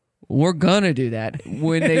 no, we're going to do that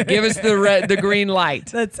when they give us the green light.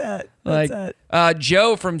 That's it. Like That's it.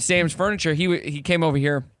 Joe from Sam's Furniture, he came over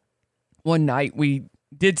here one night. We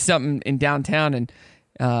did something in downtown and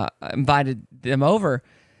invited them over.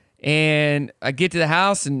 And I get to the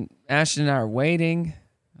house and Ashton and I are waiting.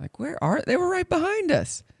 Like, where are they? Were right behind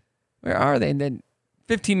us. Where are they? And then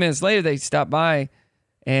 15 minutes later, they stopped by,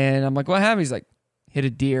 and I'm like, what happened? He's like, hit a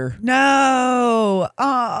deer. No.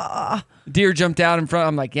 Deer jumped out in front.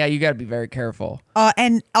 I'm like, yeah, you got to be very careful.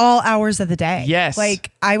 And all hours of the day. Yes.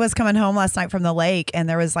 Like, I was coming home last night from the lake, and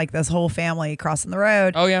there was like this whole family crossing the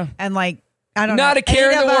road. Oh, yeah. And like, I don't know. Not a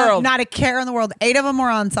care in the world. Not a care in the world. 8 of them were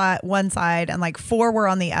on one side, and like 4 were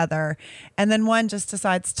on the other. And then one just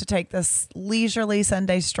decides to take this leisurely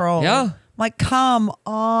Sunday stroll. Yeah. I'm like, come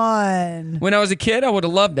on. When I was a kid, I would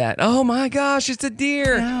have loved that. Oh my gosh, it's a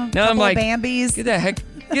deer. Yeah, Now I'm like, Bambi's. Get the heck,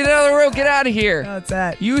 get out of the road, get out of here. That's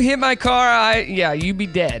it. You hit my car, you'd be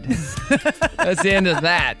dead. That's the end of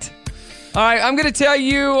that. All right, I'm going to tell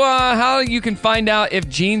you how you can find out if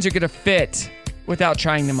jeans are going to fit without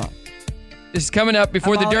trying them on. This is coming up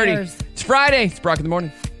before the dirty. It's Friday. It's Brock in the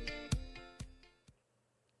Morning.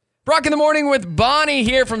 Brock in the Morning with Bonnie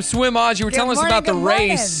here from Swim Odds. You were telling us about the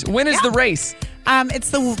race. When is the race?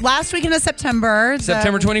 It's the last weekend of September.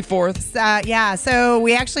 September 24th. Yeah, so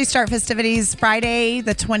we actually start festivities Friday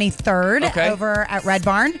the 23rd over at Red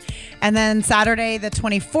Barn. And then Saturday the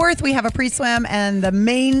 24th, we have a pre-swim and the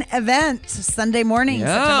main event Sunday morning,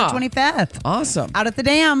 September 25th. Awesome. Out at the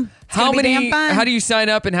dam. It's gonna be damn fun. How do you sign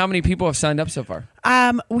up, and how many people have signed up so far?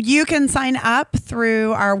 You can sign up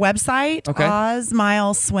through our website,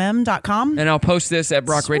 ozmileswim.com. And I'll post this at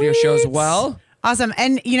Brock Radio Show as well. Awesome.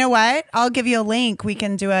 And you know what? I'll give you a link. We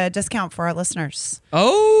can do a discount for our listeners.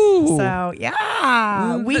 Oh. So,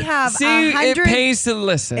 yeah. We have it pays to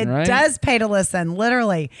listen, right? It does pay to listen,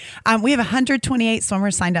 literally. We have 128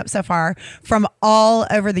 swimmers signed up so far from all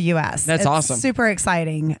over the U.S. That's awesome. Super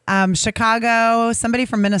exciting. Chicago, somebody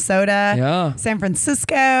from Minnesota, San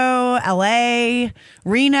Francisco, L.A.,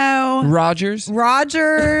 Reno. Rogers,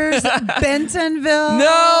 Bentonville.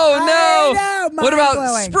 No. What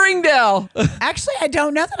about Springdale? Actually, I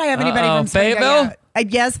don't know that I have anybody from Fayetteville?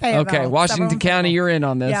 Yes, Fayetteville. Okay, Washington County, you're in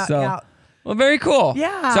on this. Yeah. Well, very cool.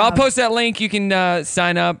 Yeah. So I'll post that link. You can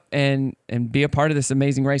sign up and be a part of this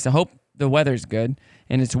amazing race. I hope the weather's good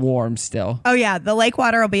and it's warm still. Oh, yeah. The lake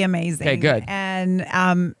water will be amazing. Okay, good. And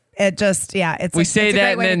it just, it's we say it's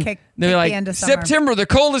that a great way and to then kick they're the like, end of summer. September, the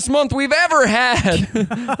coldest month we've ever had.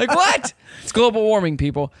 Like, what? It's global warming,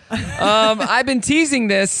 people. I've been teasing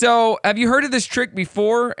this. So have you heard of this trick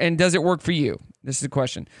before, and does it work for you? This is the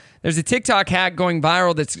question. There's a TikTok hack going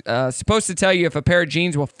viral that's supposed to tell you if a pair of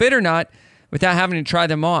jeans will fit or not without having to try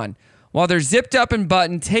them on. While they're zipped up and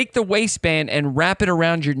buttoned, take the waistband and wrap it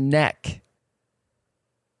around your neck.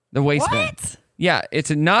 The waistband. What? Yeah, it's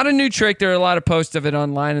not a new trick. There are a lot of posts of it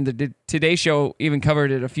online, and the Today Show even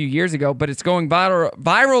covered it a few years ago, but it's going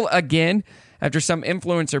viral again after some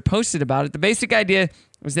influencer posted about it. The basic idea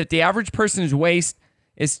was that the average person's waist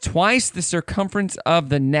is twice the circumference of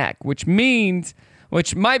the neck, which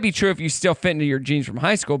might be true if you still fit into your jeans from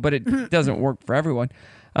high school, but it doesn't work for everyone.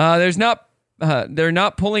 They're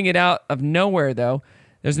not pulling it out of nowhere, though.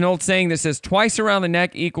 There's an old saying that says twice around the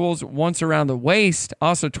neck equals once around the waist.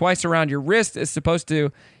 Also, twice around your wrist is supposed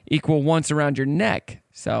to equal once around your neck.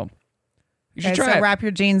 So you should try it. Wrap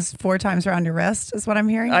your jeans 4 times around your wrist is what I'm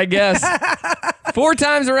hearing. I guess. 4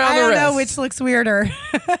 times around the wrist. I don't know which looks weirder.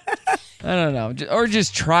 I don't know. Or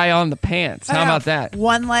just try on the pants. How about that?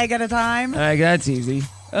 One leg at a time. That's easy.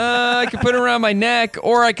 I could put it around my neck,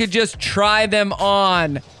 or I could just try them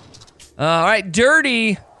on. All right,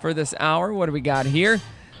 dirty for this hour. What do we got here?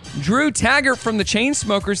 Drew Taggart from the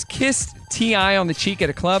Chainsmokers kissed T.I. on the cheek at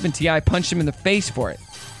a club, and T.I. punched him in the face for it.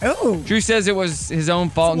 Oh. Drew says it was his own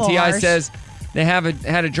fault, and T.I. says they had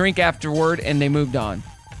a drink afterward, and they moved on.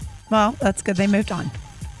 Well, that's good. They moved on.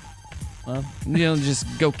 Well, just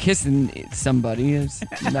go kissing somebody.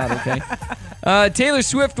 It's not okay. Taylor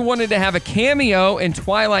Swift wanted to have a cameo in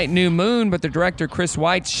Twilight New Moon, but the director, Chris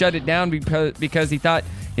Weitz, shut it down because he thought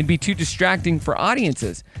it'd be too distracting for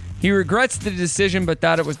audiences. He regrets the decision, but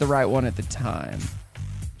thought it was the right one at the time.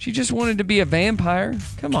 She just wanted to be a vampire.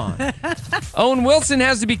 Come on. Owen Wilson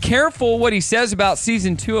has to be careful what he says about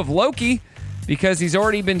season 2 of Loki because he's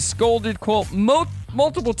already been scolded, quote,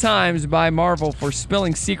 multiple times by Marvel for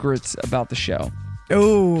spilling secrets about the show.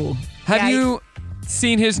 Oh. Have you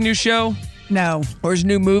seen his new show? No. Or his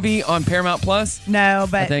new movie on Paramount Plus? No,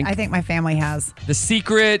 but I think my family has. The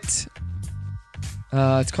Secret.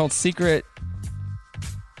 It's called Secret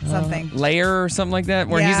something. Lair or something like that,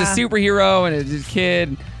 where he's a superhero and a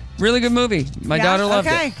kid. Really good movie. My daughter loved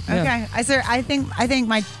it. Okay. I think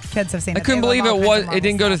my kids have seen it. I couldn't believe it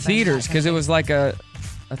didn't go to theaters because it was like a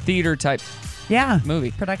theater type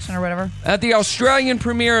movie. Production or whatever. At the Australian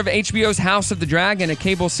premiere of HBO's House of the Dragon, a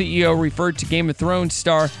cable CEO referred to Game of Thrones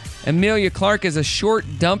star Emilia Clarke as a short,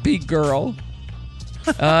 dumpy girl.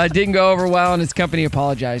 Didn't go over well, and his company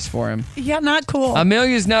apologized for him. Yeah, not cool.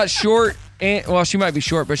 Amelia's not short. well, she might be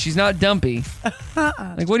short, but she's not dumpy.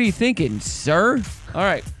 Like, what are you thinking, sir? All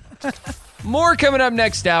right. More coming up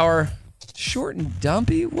next hour. Short and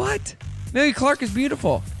dumpy? What? Amelia Clark is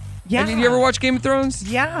beautiful. Yeah. Did you ever watch Game of Thrones?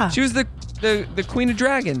 Yeah. She was the Queen of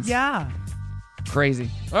Dragons. Yeah. Crazy.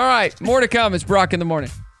 All right. More to come. It's Brock in the morning.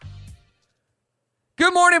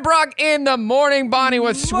 Good morning, Brock in the morning. Bonnie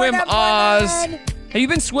with Swim Oz. Have you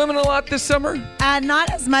been swimming a lot this summer? Not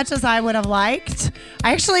as much as I would have liked.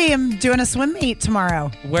 I actually am doing a swim meet tomorrow.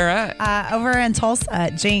 Where at? Over in Tulsa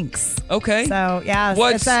at Jinx. Okay. So, yeah.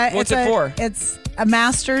 What's it for? It's a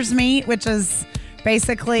master's meet, which is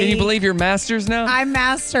basically... Can you believe you're masters now? I'm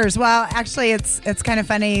masters. Well, actually, it's kind of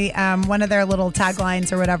funny. One of their little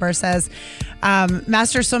taglines or whatever says,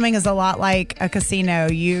 master swimming is a lot like a casino.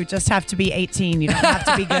 You just have to be 18. You don't have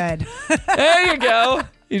to be good. There you go.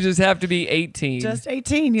 You just have to be 18. Just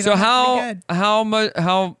 18. You don't have to be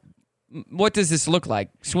good. What does this look like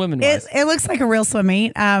swimming wise? It looks like a real swim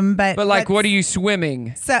meet, but what are you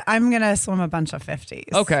swimming? So I'm gonna swim a bunch of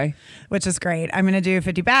 50s. Okay, which is great. I'm gonna do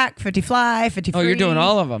 50 back, 50 fly, 50 free. Oh, you're doing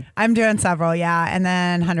all of them. I'm doing several, yeah, and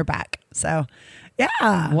then 100 back. So,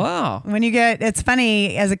 yeah. Wow. When you it's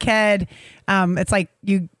funny as a kid, it's like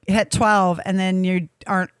you hit 12 and then you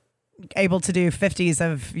aren't able to do 50s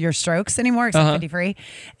of your strokes anymore, except 50 free.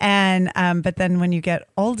 And but then when you get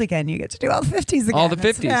old again, you get to do all the 50s again. All the 50s.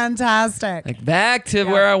 It's fantastic. Like back to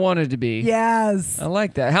where I wanted to be. Yes. I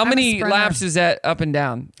like that. How many laps is that up and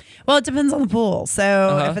down? Well, it depends on the pool.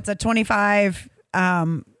 So if it's a 25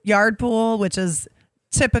 yard pool, which is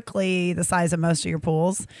typically the size of most of your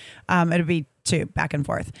pools, it'll be 2 back and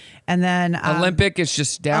forth. And then Olympic is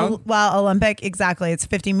just down? Olympic, exactly. It's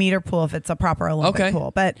 50-meter pool if it's a proper Olympic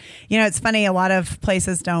pool. But, it's funny. A lot of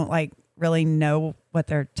places don't really know what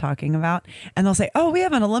they're talking about. And they'll say, oh, we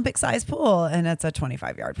have an Olympic-sized pool. And it's a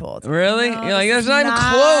 25-yard pool. It's really? No, You're like, that's not even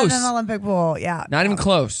close. An Olympic pool. Yeah. Not even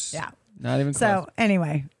close. Yeah. Not even close. So,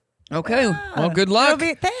 anyway. Okay. Well, good luck.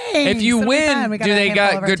 Thanks. If you win, do they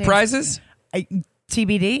got good prizes?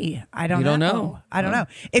 TBD. I don't know. You don't know? I don't know.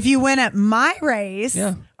 If you win at my race,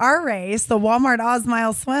 our race, the Walmart Oz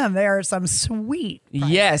Mile Swim, there are some sweet prizes.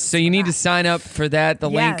 Yes. So you need to sign up for that. The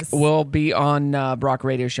link will be on Brock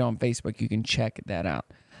Radio Show on Facebook. You can check that out.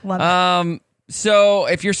 Love it. So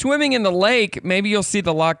if you're swimming in the lake, maybe you'll see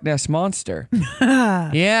the Loch Ness Monster.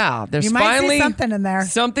 Yeah. There's you might finally see something in there.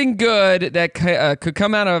 Something good that could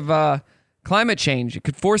come out of climate change. It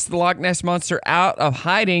could force the Loch Ness Monster out of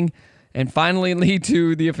hiding and finally lead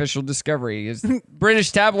to the official discovery. As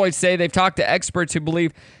British tabloids say, they've talked to experts who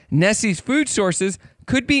believe Nessie's food sources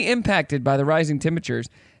could be impacted by the rising temperatures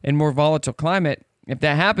and more volatile climate. If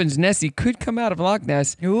that happens, Nessie could come out of Loch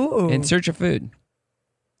Ness in search of food.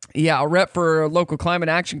 Yeah, a rep for a local climate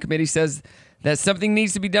action committee says that something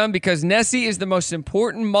needs to be done because Nessie is the most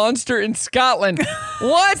important monster in Scotland.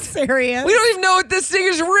 What? Serious? We don't even know if this thing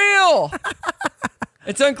is real.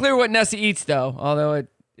 It's unclear what Nessie eats, though, although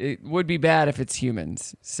it would be bad if it's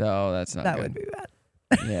humans, so that's not good. That would be bad.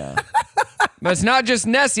 Yeah. But it's not just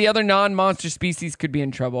Nessie. Other non-monster species could be in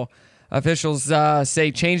trouble. Officials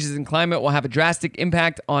say changes in climate will have a drastic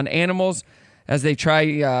impact on animals as they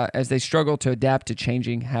struggle to adapt to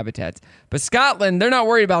changing habitats. But Scotland, they're not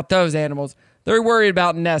worried about those animals. They're worried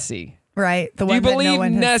about Nessie. Right. Do you believe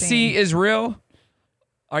Nessie is real?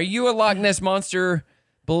 Are you a Loch Ness Monster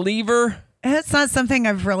believer? It's not something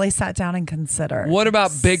I've really sat down and considered. What about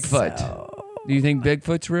Bigfoot? Do you think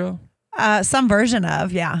Bigfoot's real? Some version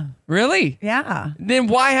of, yeah. Really? Yeah. Then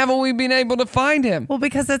why haven't we been able to find him? Well,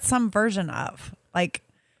 because it's some version of. I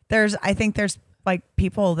think there's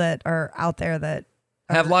people that are out there that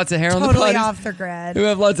have lots of hair on their bodies. bodies. Totally off their grid. Who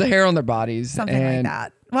have lots of hair on their bodies. Something like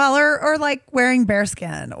that. Well, or wearing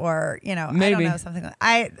bearskin or, maybe. I don't know, something like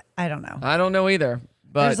I don't know. I don't know either.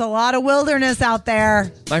 But there's a lot of wilderness out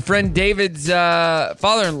there. My friend David's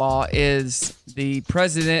father-in-law is the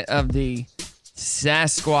president of the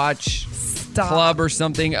Sasquatch Club or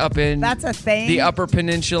something up in That's a thing? the Upper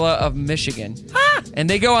Peninsula of Michigan. And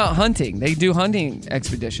they go out hunting. They do hunting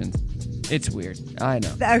expeditions. It's weird. I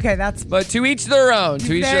know. Okay, But to each their own.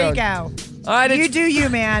 To each their own. There you go. All right, you do you,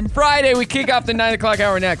 man. Friday, we kick off the 9 o'clock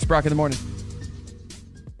hour next. Brock in the morning.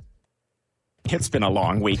 It's been a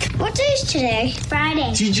long week. What day is today? Friday.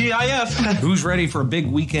 TGIF. Who's ready for a big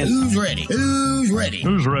weekend? Who's ready? Who's ready?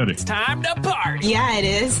 Who's ready? It's time to party. Yeah, it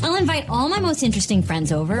is. I'll invite all my most interesting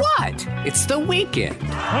friends over. What? It's the weekend.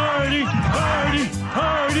 Party, party,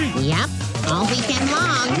 party. Yep, all weekend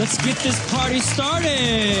long. Let's get this party started.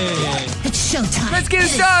 It's showtime. Let's get it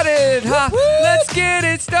started, huh? Let's get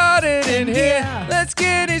it started in here. Let's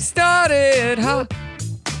get it started, huh?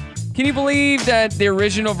 Can Can you believe that the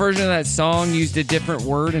original version of that song used a different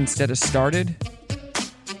word instead of started?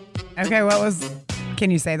 Okay, can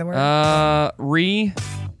you say the word?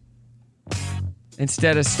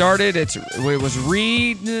 Instead of started, it was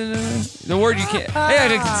re. The word you can't. I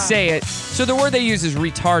can say it. So the word they use is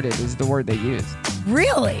retarded. Is the word they use.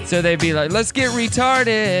 Really? So they'd be like, "Let's get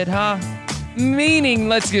retarded, huh?" Meaning,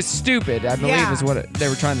 let's get stupid. I believe is what they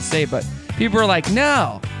were trying to say. But people are like,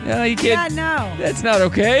 "No, you can't. Yeah, no. That's not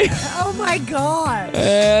okay." Oh my God.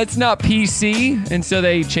 It's not PC, and so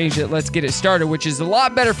they changed it. Let's get it started, which is a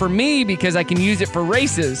lot better for me because I can use it for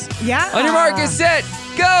races. Yeah. On your mark, get set,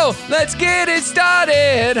 go. Let's get it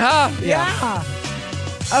started, huh? Yeah.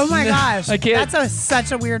 Oh my gosh. I can't That's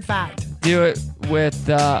such a weird fact. do it with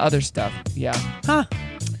other stuff. Yeah. Huh.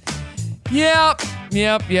 Yep.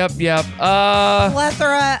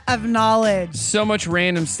 Plethora of knowledge. So much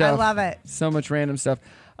random stuff. I love it. So much random stuff.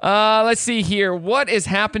 Let's see here. What is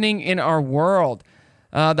happening in our world?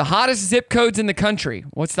 The hottest zip codes in the country.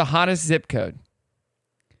 What's the hottest zip code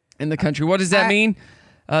in the country? What does that mean?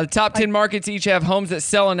 The top 10 markets each have homes that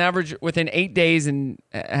sell on average within 8 days and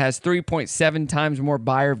has 3.7 times more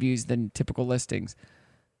buyer views than typical listings.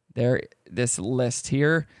 This list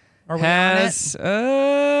here has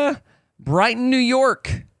Brighton, New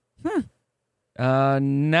York,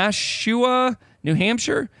 Nashua, New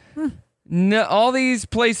Hampshire. No, all these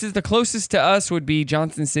places, the closest to us would be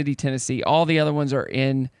Johnson City, Tennessee. All the other ones are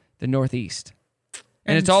in the Northeast.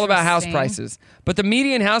 And it's all about house prices. But the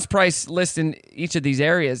median house price list in each of these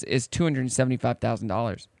areas is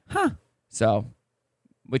 $275,000. Huh. So,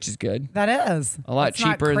 which is good. That is. A lot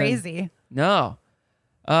cheaper. Not crazy. No.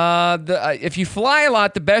 If you fly a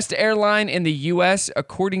lot, the best airline in the U.S.,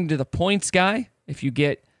 according to the Points Guy, if you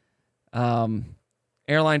get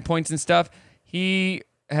airline points and stuff, he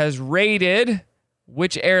has rated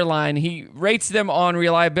which airline. He rates them on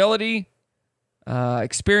reliability,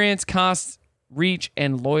 experience, cost, reach,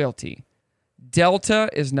 and loyalty. Delta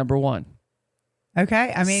is number one.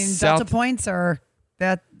 Okay. I mean, Delta points are...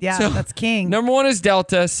 that's king. Number one is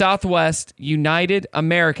Delta, Southwest, United,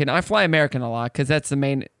 American. I fly American a lot because that's the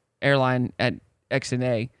main airline at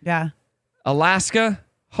XNA. Yeah. Alaska,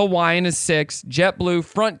 Hawaiian is 6, JetBlue,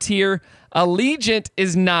 Frontier, Allegiant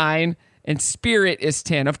is 9, and Spirit is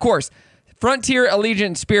 10. Of course, Frontier, Allegiant,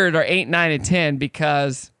 and Spirit are 8, 9, and 10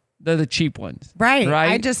 because they're the cheap ones. Right.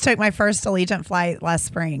 I just took my first Allegiant flight last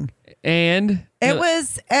spring. And? It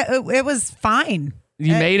was fine.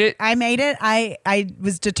 You made it? I made it. I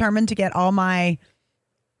was determined to get all my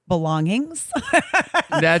belongings.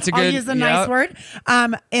 That's a good... I'll use a nice word.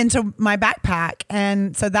 Into my backpack.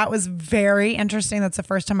 And so that was very interesting. That's the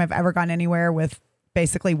first time I've ever gone anywhere with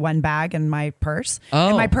basically one bag in my purse. Oh.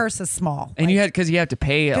 And my purse is small. And because you have to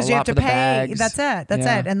pay a lot for the bags. That's it. That's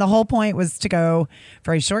it. And the whole point was to go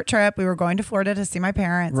for a short trip. We were going to Florida to see my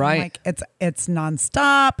parents. Right. And it's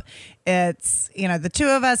nonstop. It's, the two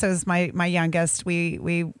of us, it was my youngest.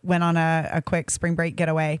 We went on a quick spring break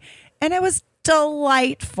getaway and it was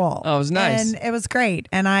delightful. Oh, it was nice. And it was great.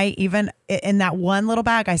 And I even, in that one little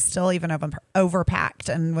bag, I still even overpacked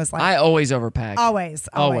and was like... I always overpack. Always.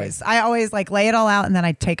 I always lay it all out and then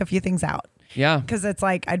I take a few things out. Yeah. Because it's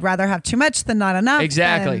like, I'd rather have too much than not enough.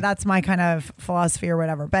 Exactly. And that's my kind of philosophy or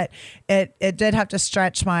whatever. But it did have to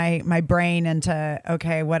stretch my brain into,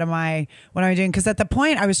 okay, what am I doing? Because at the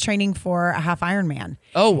point I was training for a half Ironman.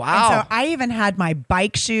 Oh, wow. And so I even had my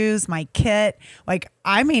bike shoes, my kit. I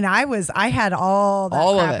had all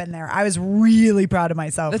that crap in there. I was really proud of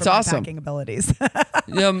myself for my packing abilities.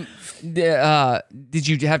 Did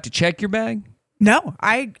you have to check your bag? No,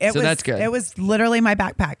 that's good. It was literally my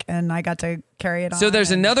backpack, and I got to carry it on. So there's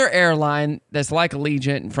another airline that's like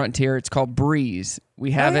Allegiant and Frontier. It's called Breeze. We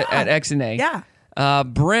have it at XNA. Yeah.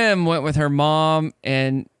 Brim went with her mom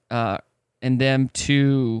and them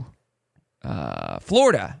to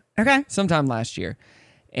Florida. Okay. Sometime last year,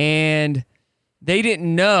 and they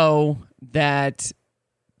didn't know that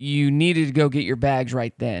you needed to go get your bags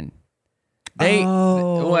right then.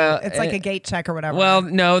 It's like a gate check or whatever. Well,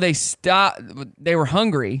 no, they stopped. They were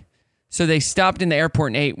hungry, so they stopped in the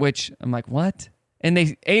airport and ate, which I'm like, what? And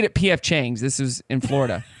they ate at P.F. Chang's. This was in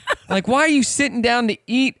Florida. Like, why are you sitting down to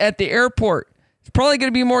eat at the airport? It's probably going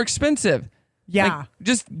to be more expensive. Yeah.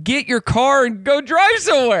 Just get your car and go drive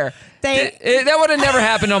somewhere. That would have never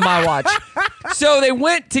happened on my watch. So they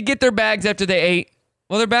went to get their bags after they ate.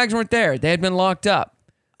 Well, their bags weren't there. They had been locked up.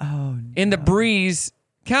 Oh, no. In the Breeze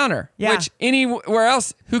counter, which anywhere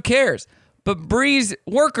else, who cares? But Breeze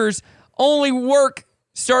workers only work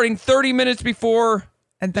starting 30 minutes before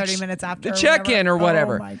and 30 minutes after the check-in or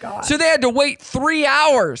whatever. Oh my God. So they had to wait 3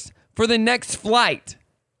 hours for the next flight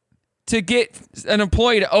to get an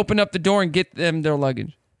employee to open up the door and get them their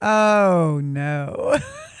luggage. Oh, no.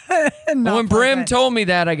 When Brim told me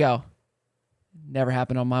that, I go, never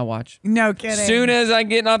happened on my watch. No kidding. Soon as I'm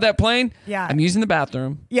getting off that plane, I'm using the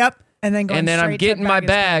bathroom. Yep. And then I'm getting my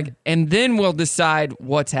bag, and then we'll decide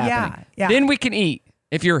what's happening. Yeah. Then we can eat.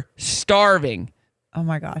 If you're starving. Oh,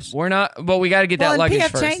 my gosh. We're not, but we got to get that luggage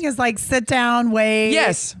P.F. first. Chang is like, sit down, wait.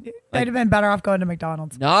 Yes. They'd have been better off going to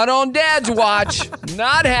McDonald's. Not on Dad's watch.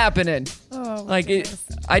 Not happening. Oh, like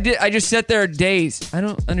I just sat there days. I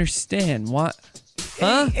don't understand what.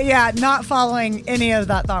 Huh? Yeah, not following any of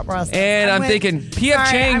that thought process. And I'm thinking,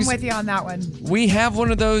 P.F. Chang's. I'm with you on that one. We have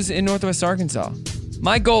one of those in Northwest Arkansas.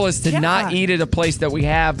 My goal is to not eat at a place that we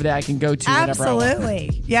have that I can go to whenever I want.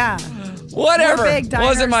 Absolutely. Yeah. Whatever. We're big diners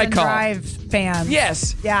Wasn't my and call. drive fans.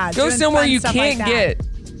 Yes. Yeah. Go doing somewhere fun you stuff can't like that.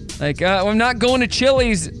 get. Like, I'm not going to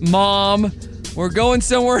Chili's, Mom. We're going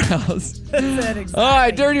somewhere else. That's it, exactly. All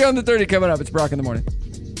right, Dirty on the 30 coming up. It's Brock in the morning.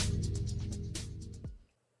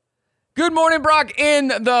 Good morning, Brock in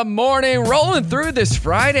the morning. Rolling through this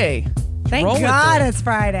Friday. Thank God it's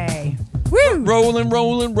Friday. Woo! Rolling.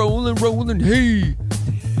 Hey.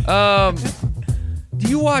 Do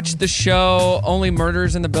you watch the show Only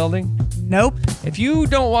Murders in the Building? Nope. If you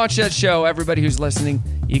don't watch that show, everybody who's listening,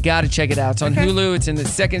 you got to check it out. It's on Hulu. It's in the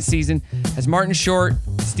second season. Has Martin Short,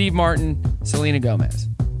 Steve Martin, Selena Gomez.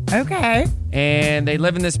 Okay. And they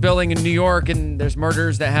live in this building in New York, and there's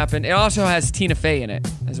murders that happen. It also has Tina Fey in it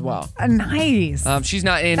as well. Nice. She's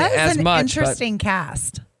not in that it as is an much. interesting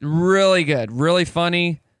cast. Really good. Really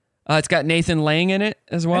funny. It's got Nathan Lang in it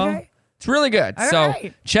as well. Okay. It's really good. All so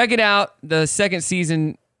right. check it out. The second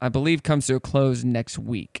season, I believe, comes to a close next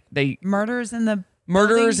week. Murders in the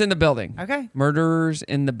building. Okay. Murderers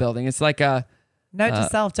in the building. It's like a note to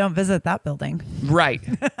self: don't visit that building. Right.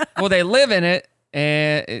 Well, they live in it,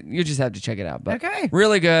 and you just have to check it out. But okay.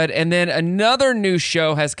 Really good. And then another new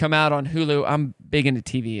show has come out on Hulu. I'm big into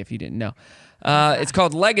TV, if you didn't know. It's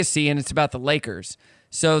called Legacy, and it's about the Lakers.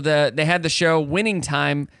 So they had the show Winning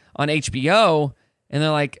Time on HBO. And they're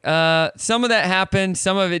like, some of that happened,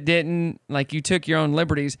 some of it didn't. Like, you took your own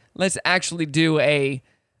liberties. Let's actually do a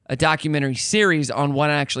documentary series on what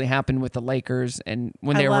actually happened with the Lakers and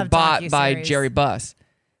when they were bought by Jerry Buss.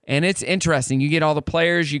 And it's interesting. You get all the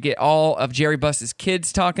players, you get all of Jerry Buss's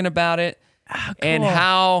kids talking about it, and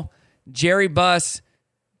how Jerry Buss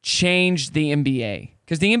changed the NBA.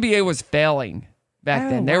 Because the NBA was failing back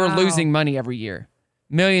then. They were losing money every year,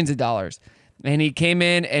 millions of dollars. And he came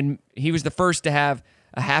in and he was the first to have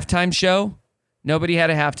a halftime show. Nobody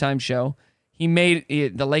had a halftime show. He made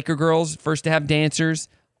the Laker girls first to have dancers,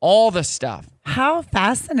 all the stuff. How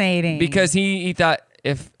fascinating. Because he thought,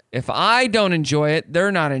 if I don't enjoy it,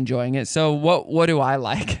 they're not enjoying it. So what do I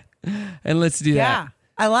like? And let's do that. Yeah,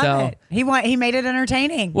 I love it. He made it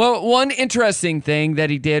entertaining. Well, one interesting thing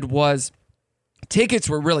that he did was tickets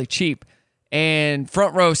were really cheap. And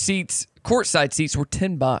front row seats, courtside seats were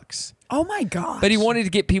 $10. Oh my gosh. But he wanted to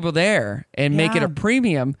get people there and make it a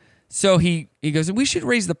premium. So he goes, we should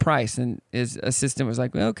raise the price. And his assistant was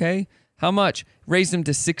like, well, okay, how much? Raised them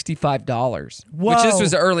to $65. Whoa. Which this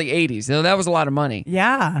was the early 80s. So that was a lot of money.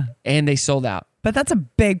 Yeah. And they sold out. But that's a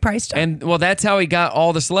big price tag. And well, that's how he got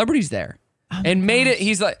all the celebrities there. And made it,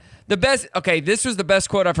 he's like, the best, okay, this was the best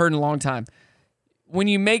quote I've heard in a long time. When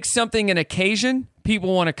you make something an occasion,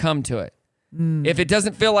 people want to come to it. If it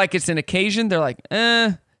doesn't feel like it's an occasion, they're like,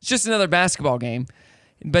 it's just another basketball game.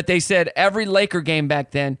 But they said every Laker game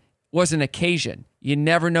back then was an occasion. You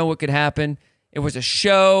never know what could happen. It was a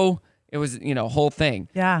show. It was, a whole thing.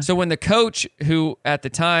 Yeah. So when the coach, who at the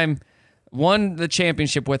time won the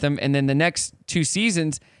championship with him, and then the next 2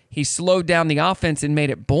 seasons, he slowed down the offense and made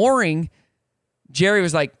it boring, Jerry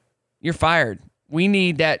was like, you're fired. We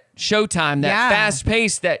need that showtime, that fast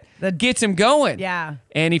pace that gets him going. Yeah.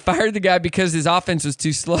 And he fired the guy because his offense was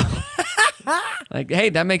too slow. Like, hey,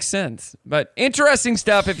 that makes sense. But interesting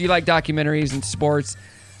stuff if you like documentaries and sports.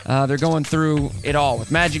 They're going through it all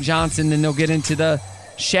with Magic Johnson, and they'll get into the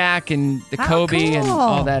Shaq and the Kobe and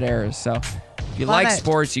all that era. So if you like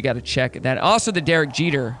sports, you got to check that. Also, the Derek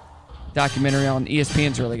Jeter documentary on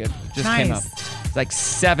ESPN is really good. Just came out. It's like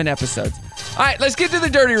 7 episodes. All right, let's get to the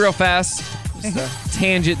dirty real fast. Just a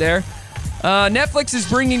tangent there. Netflix is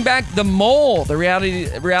bringing back The Mole, the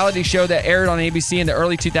reality show that aired on ABC in the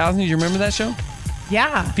early 2000s. You remember that show?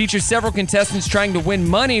 Yeah. Features several contestants trying to win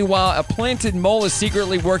money while a planted mole is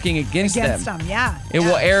secretly working against them. It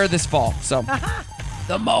will air this fall. So,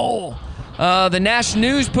 The Mole. The Nash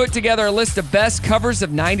News put together a list of best covers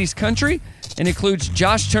of 90s country and includes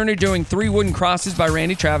Josh Turner doing 3 Wooden Crosses by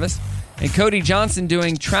Randy Travis and Cody Johnson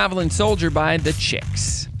doing Traveling Soldier by The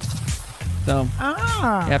Chicks. So you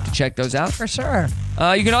have to check those out. For sure.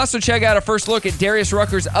 You can also check out a first look at Darius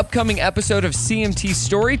Rucker's upcoming episode of CMT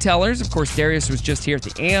Storytellers. Of course, Darius was just here at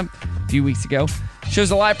the AMP a few weeks ago.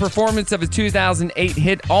 Shows a live performance of his 2008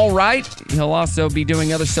 hit All Right. He'll also be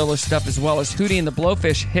doing other solo stuff as well as Hootie and the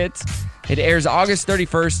Blowfish hits. It airs August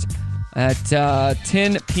 31st at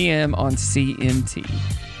 10 p.m. on CMT.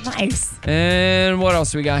 Nice. And what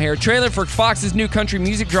else do we got here? Trailer for Fox's new country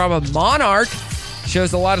music drama Monarch.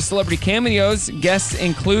 Shows a lot of celebrity cameos. Guests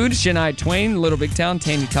include Shania Twain, Little Big Town,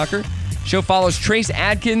 Tammy Tucker. Show follows Trace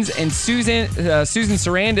Adkins and Susan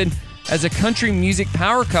Sarandon as a country music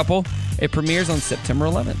power couple. It premieres on September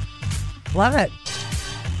 11th. Love it.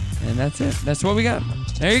 And that's it. That's what we got.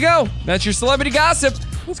 There you go. That's your celebrity gossip.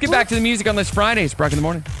 Let's get back to the music on this Friday. It's Brock in the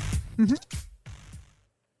Morning. Mm-hmm.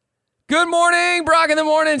 Good morning, Brock in the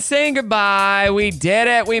Morning. Saying goodbye. We did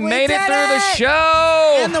it. We made it through the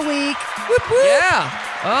show. And the week. Whoop, whoop.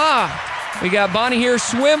 Yeah. We got Bonnie here.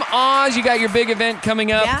 Swim Oz. You got your big event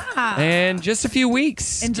coming up. Yeah. In just a few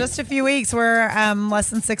weeks. In just a few weeks. We're less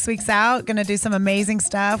than 6 weeks out. Going to do some amazing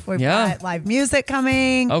stuff. We've got live music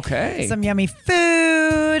coming. Okay. Some yummy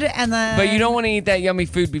food. And then. But you don't want to eat that yummy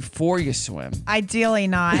food before you swim. Ideally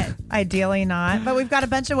not. Ideally not. But we've got a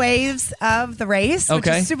bunch of waves of the race, which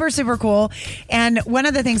is super, super cool. And one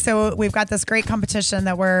of the things, so we've got this great competition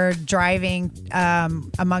that we're driving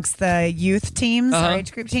amongst the youth teams, our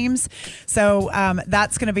age group teams. So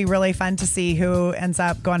that's going to be really fun to see who ends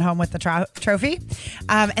up going home with the trophy.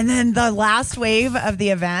 And then the last wave of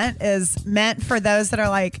the event is meant for those that are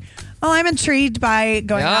like, oh, I'm intrigued by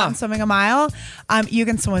going out and swimming a mile. You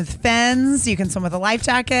can swim with fins. You can swim with a life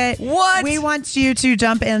jacket. What? We want you to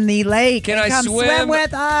jump in the lake. Can and I come swim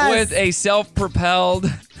with us? With a self-propelled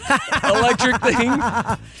electric thing?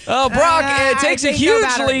 Oh, Brock, it takes a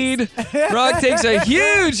huge lead. Brock takes a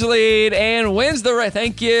huge lead and wins the race.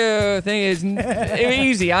 Thank you. It's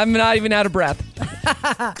easy. I'm not even out of breath.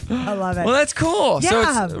 I love it. Well, that's cool. Yeah.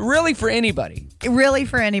 So it's really for anybody. Really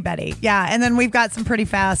for anybody. Yeah. And then we've got some pretty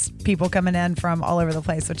fast people coming in from all over the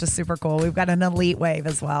place, which is super cool. We've got an elite wave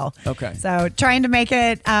as well. Okay. So trying to make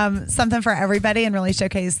it something for everybody and really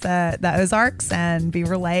showcase the Ozarks and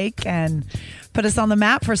Beaver Lake and put us on the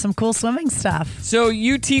map for some cool swimming stuff. So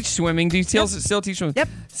you teach swimming. Do you still teach swimming? Yep.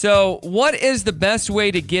 So what is the best way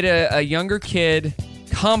to get a younger kid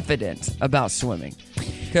confident about swimming?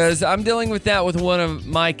 Because I'm dealing with that with one of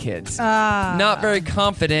my kids. Not very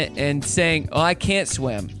confident and saying, oh, I can't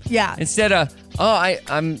swim. Yeah. Instead of,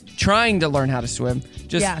 I'm trying to learn how to swim.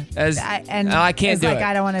 Just I can't do it.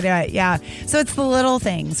 I don't want to do it. Yeah. So it's the little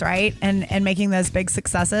things, right? And making those big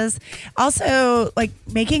successes. Also, like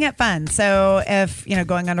making it fun. So if,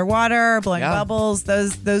 going underwater, blowing bubbles,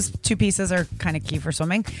 those two pieces are kind of key for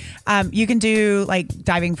swimming. You can do like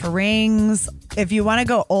diving for rings. If you want to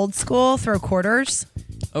go old school, throw quarters.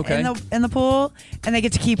 Okay. In the pool, and they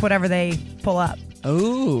get to keep whatever they pull up.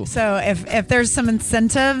 Oh. So if there's some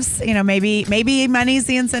incentives, maybe money's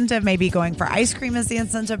the incentive, maybe going for ice cream is the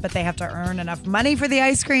incentive, but they have to earn enough money for the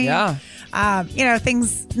ice cream. Yeah.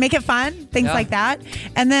 Things make it fun, things like that.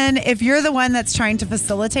 And then if you're the one that's trying to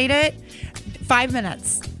facilitate it, 5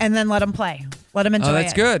 minutes, and then let them play. Let them enjoy it.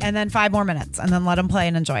 That's good. And then 5 more minutes, and then let them play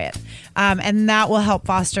and enjoy it. And that will help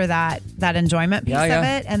foster that enjoyment piece of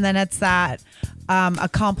it. And then it's that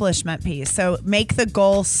accomplishment piece. So make the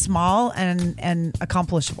goal small and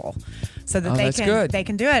accomplishable, so that they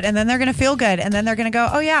can do it, and then they're going to feel good, and then they're going to go,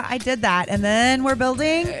 oh yeah, I did that, and then we're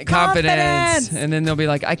building confidence. And then they'll be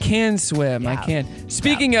like, I can swim. I can.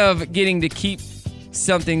 Speaking of getting to keep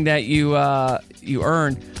something that you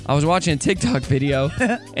earn, I was watching a TikTok video,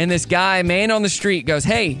 and this guy, man on the street, goes,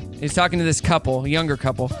 hey, he's talking to this couple, younger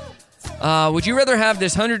couple. Would you rather have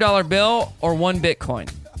this $100 bill or one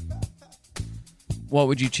Bitcoin? What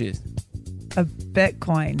would you choose? A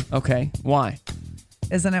Bitcoin. Okay. Why?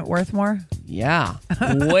 Isn't it worth more? Yeah.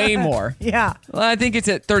 Way more. Yeah. Well, I think it's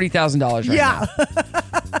at $30,000 right now.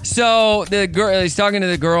 So the girl, he's talking to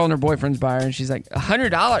the girl and her boyfriend's buyer, and she's like,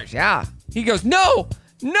 $100? Yeah. He goes, no.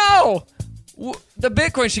 The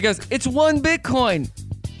Bitcoin. She goes, it's one Bitcoin.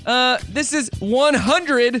 This is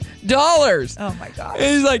 $100. Oh my God.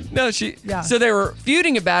 And he's like, no, So they were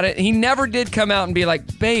feuding about it. He never did come out and be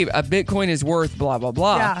like, babe, a Bitcoin is worth blah, blah,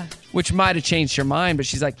 blah. Yeah. Which might have changed her mind. But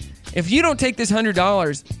she's like, if you don't take this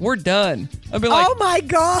 $100, we're done. I'd be like, oh my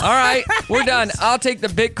God. All right, we're done. I'll take the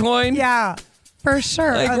Bitcoin. Yeah, for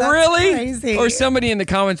sure. Like, really? Crazy. Or somebody in the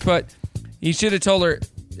comments put, you should have told her,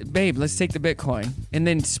 babe, let's take the Bitcoin and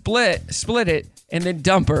then split it and then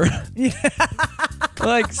dump her.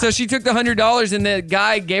 So she took the $100 and the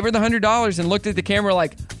guy gave her the $100 and looked at the camera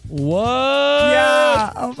like, What?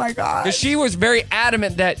 Yeah. Oh my gosh. Because she was very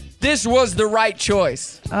adamant that this was the right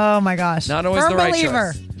choice. Oh my gosh. Not always Firm the right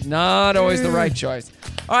believer. choice. Not always the right choice.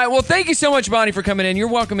 All right. Well, thank you so much, Bonnie, for coming in. You're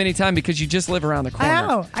welcome anytime because you just live around the corner. I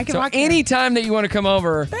know. I can walk here. anytime that you want to come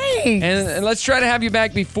over. Thanks. And let's try to have you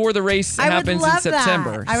back before the race happens in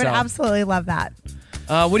September. I would absolutely love that.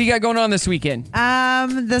 What do you got going on this weekend?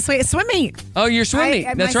 This week, swim meet. Oh, your swim meet.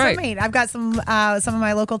 That's right. Swim meet. I've got some of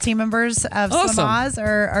my local team members of Awesome. Swim Oz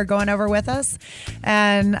are going over with us,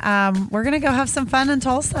 and we're gonna go have some fun in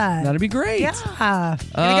Tulsa. That'll be great. Yeah,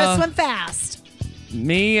 gonna go swim fast.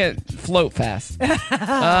 Me at Float Fast.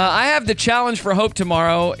 I have the Challenge for Hope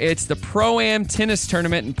tomorrow. It's the Pro-Am tennis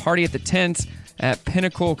tournament and party at the tents at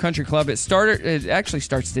Pinnacle Country Club. It actually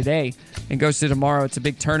starts today and goes to tomorrow. It's a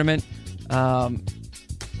big tournament.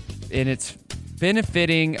 And it's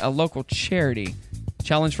benefiting a local charity,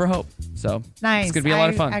 Challenge for Hope. So Nice. It's going to be a lot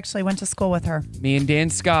of fun. I actually went to school with her. Me and Dan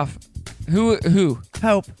Scoff. Who?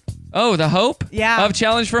 Hope. Oh, the Hope? Yeah. Of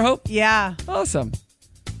Challenge for Hope? Yeah. Awesome.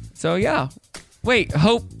 So, yeah. Wait,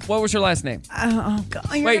 Hope, what was her last name? Oh, God.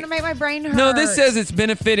 You're Wait. going to make my brain hurt. No, this says it's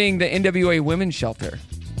benefiting the NWA Women's Shelter.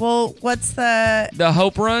 Well, what's the... The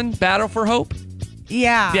Hope Run? Battle for Hope?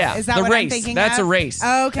 Yeah. Yeah, Is that the what race. I'm thinking That's of? a race.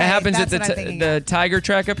 Oh, okay. It happens That's at what I'm thinking the Tiger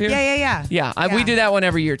track up here. Yeah. Yeah, we do that one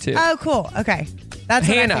every year too. Oh, cool. Okay. That's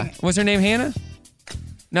what I'm Hannah. thinking. Was her name Hannah?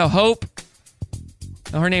 No, Hope.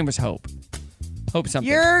 No, her name was Hope. Hope something.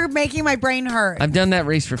 You're making my brain hurt. I've done that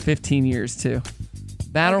race for 15 years too.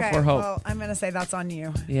 Battle Okay, for Hope. Well, I'm going to say that's on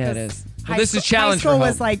you. Yeah, it is. Well, High this school, is Challenge high school for Hope.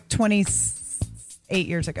 was like 28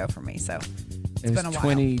 years ago for me, so it's It was been a while.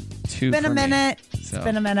 22 It's been for a me. minute. So. It's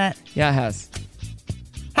been a minute. Yeah, it has.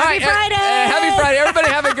 Happy Friday! Happy Friday. Everybody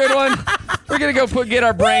have a good one. We're going to go get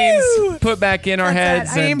our brains put back in our heads.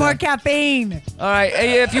 I need and, more caffeine. All right.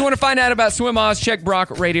 Hey, if you want to find out about Swim Oz, check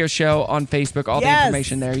Brock Radio Show on Facebook. All the Yes.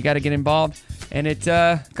 information there. You got to get involved. And it's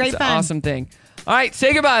Great an fun. awesome thing. All right.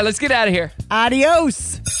 Say goodbye. Let's get out of here.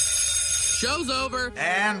 Adios. Show's over.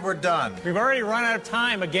 And we're done. We've already run out of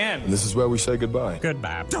time again. This is where we say goodbye.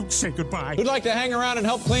 Goodbye. Don't say goodbye. Who'd like to hang around and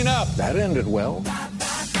help clean up? That ended well.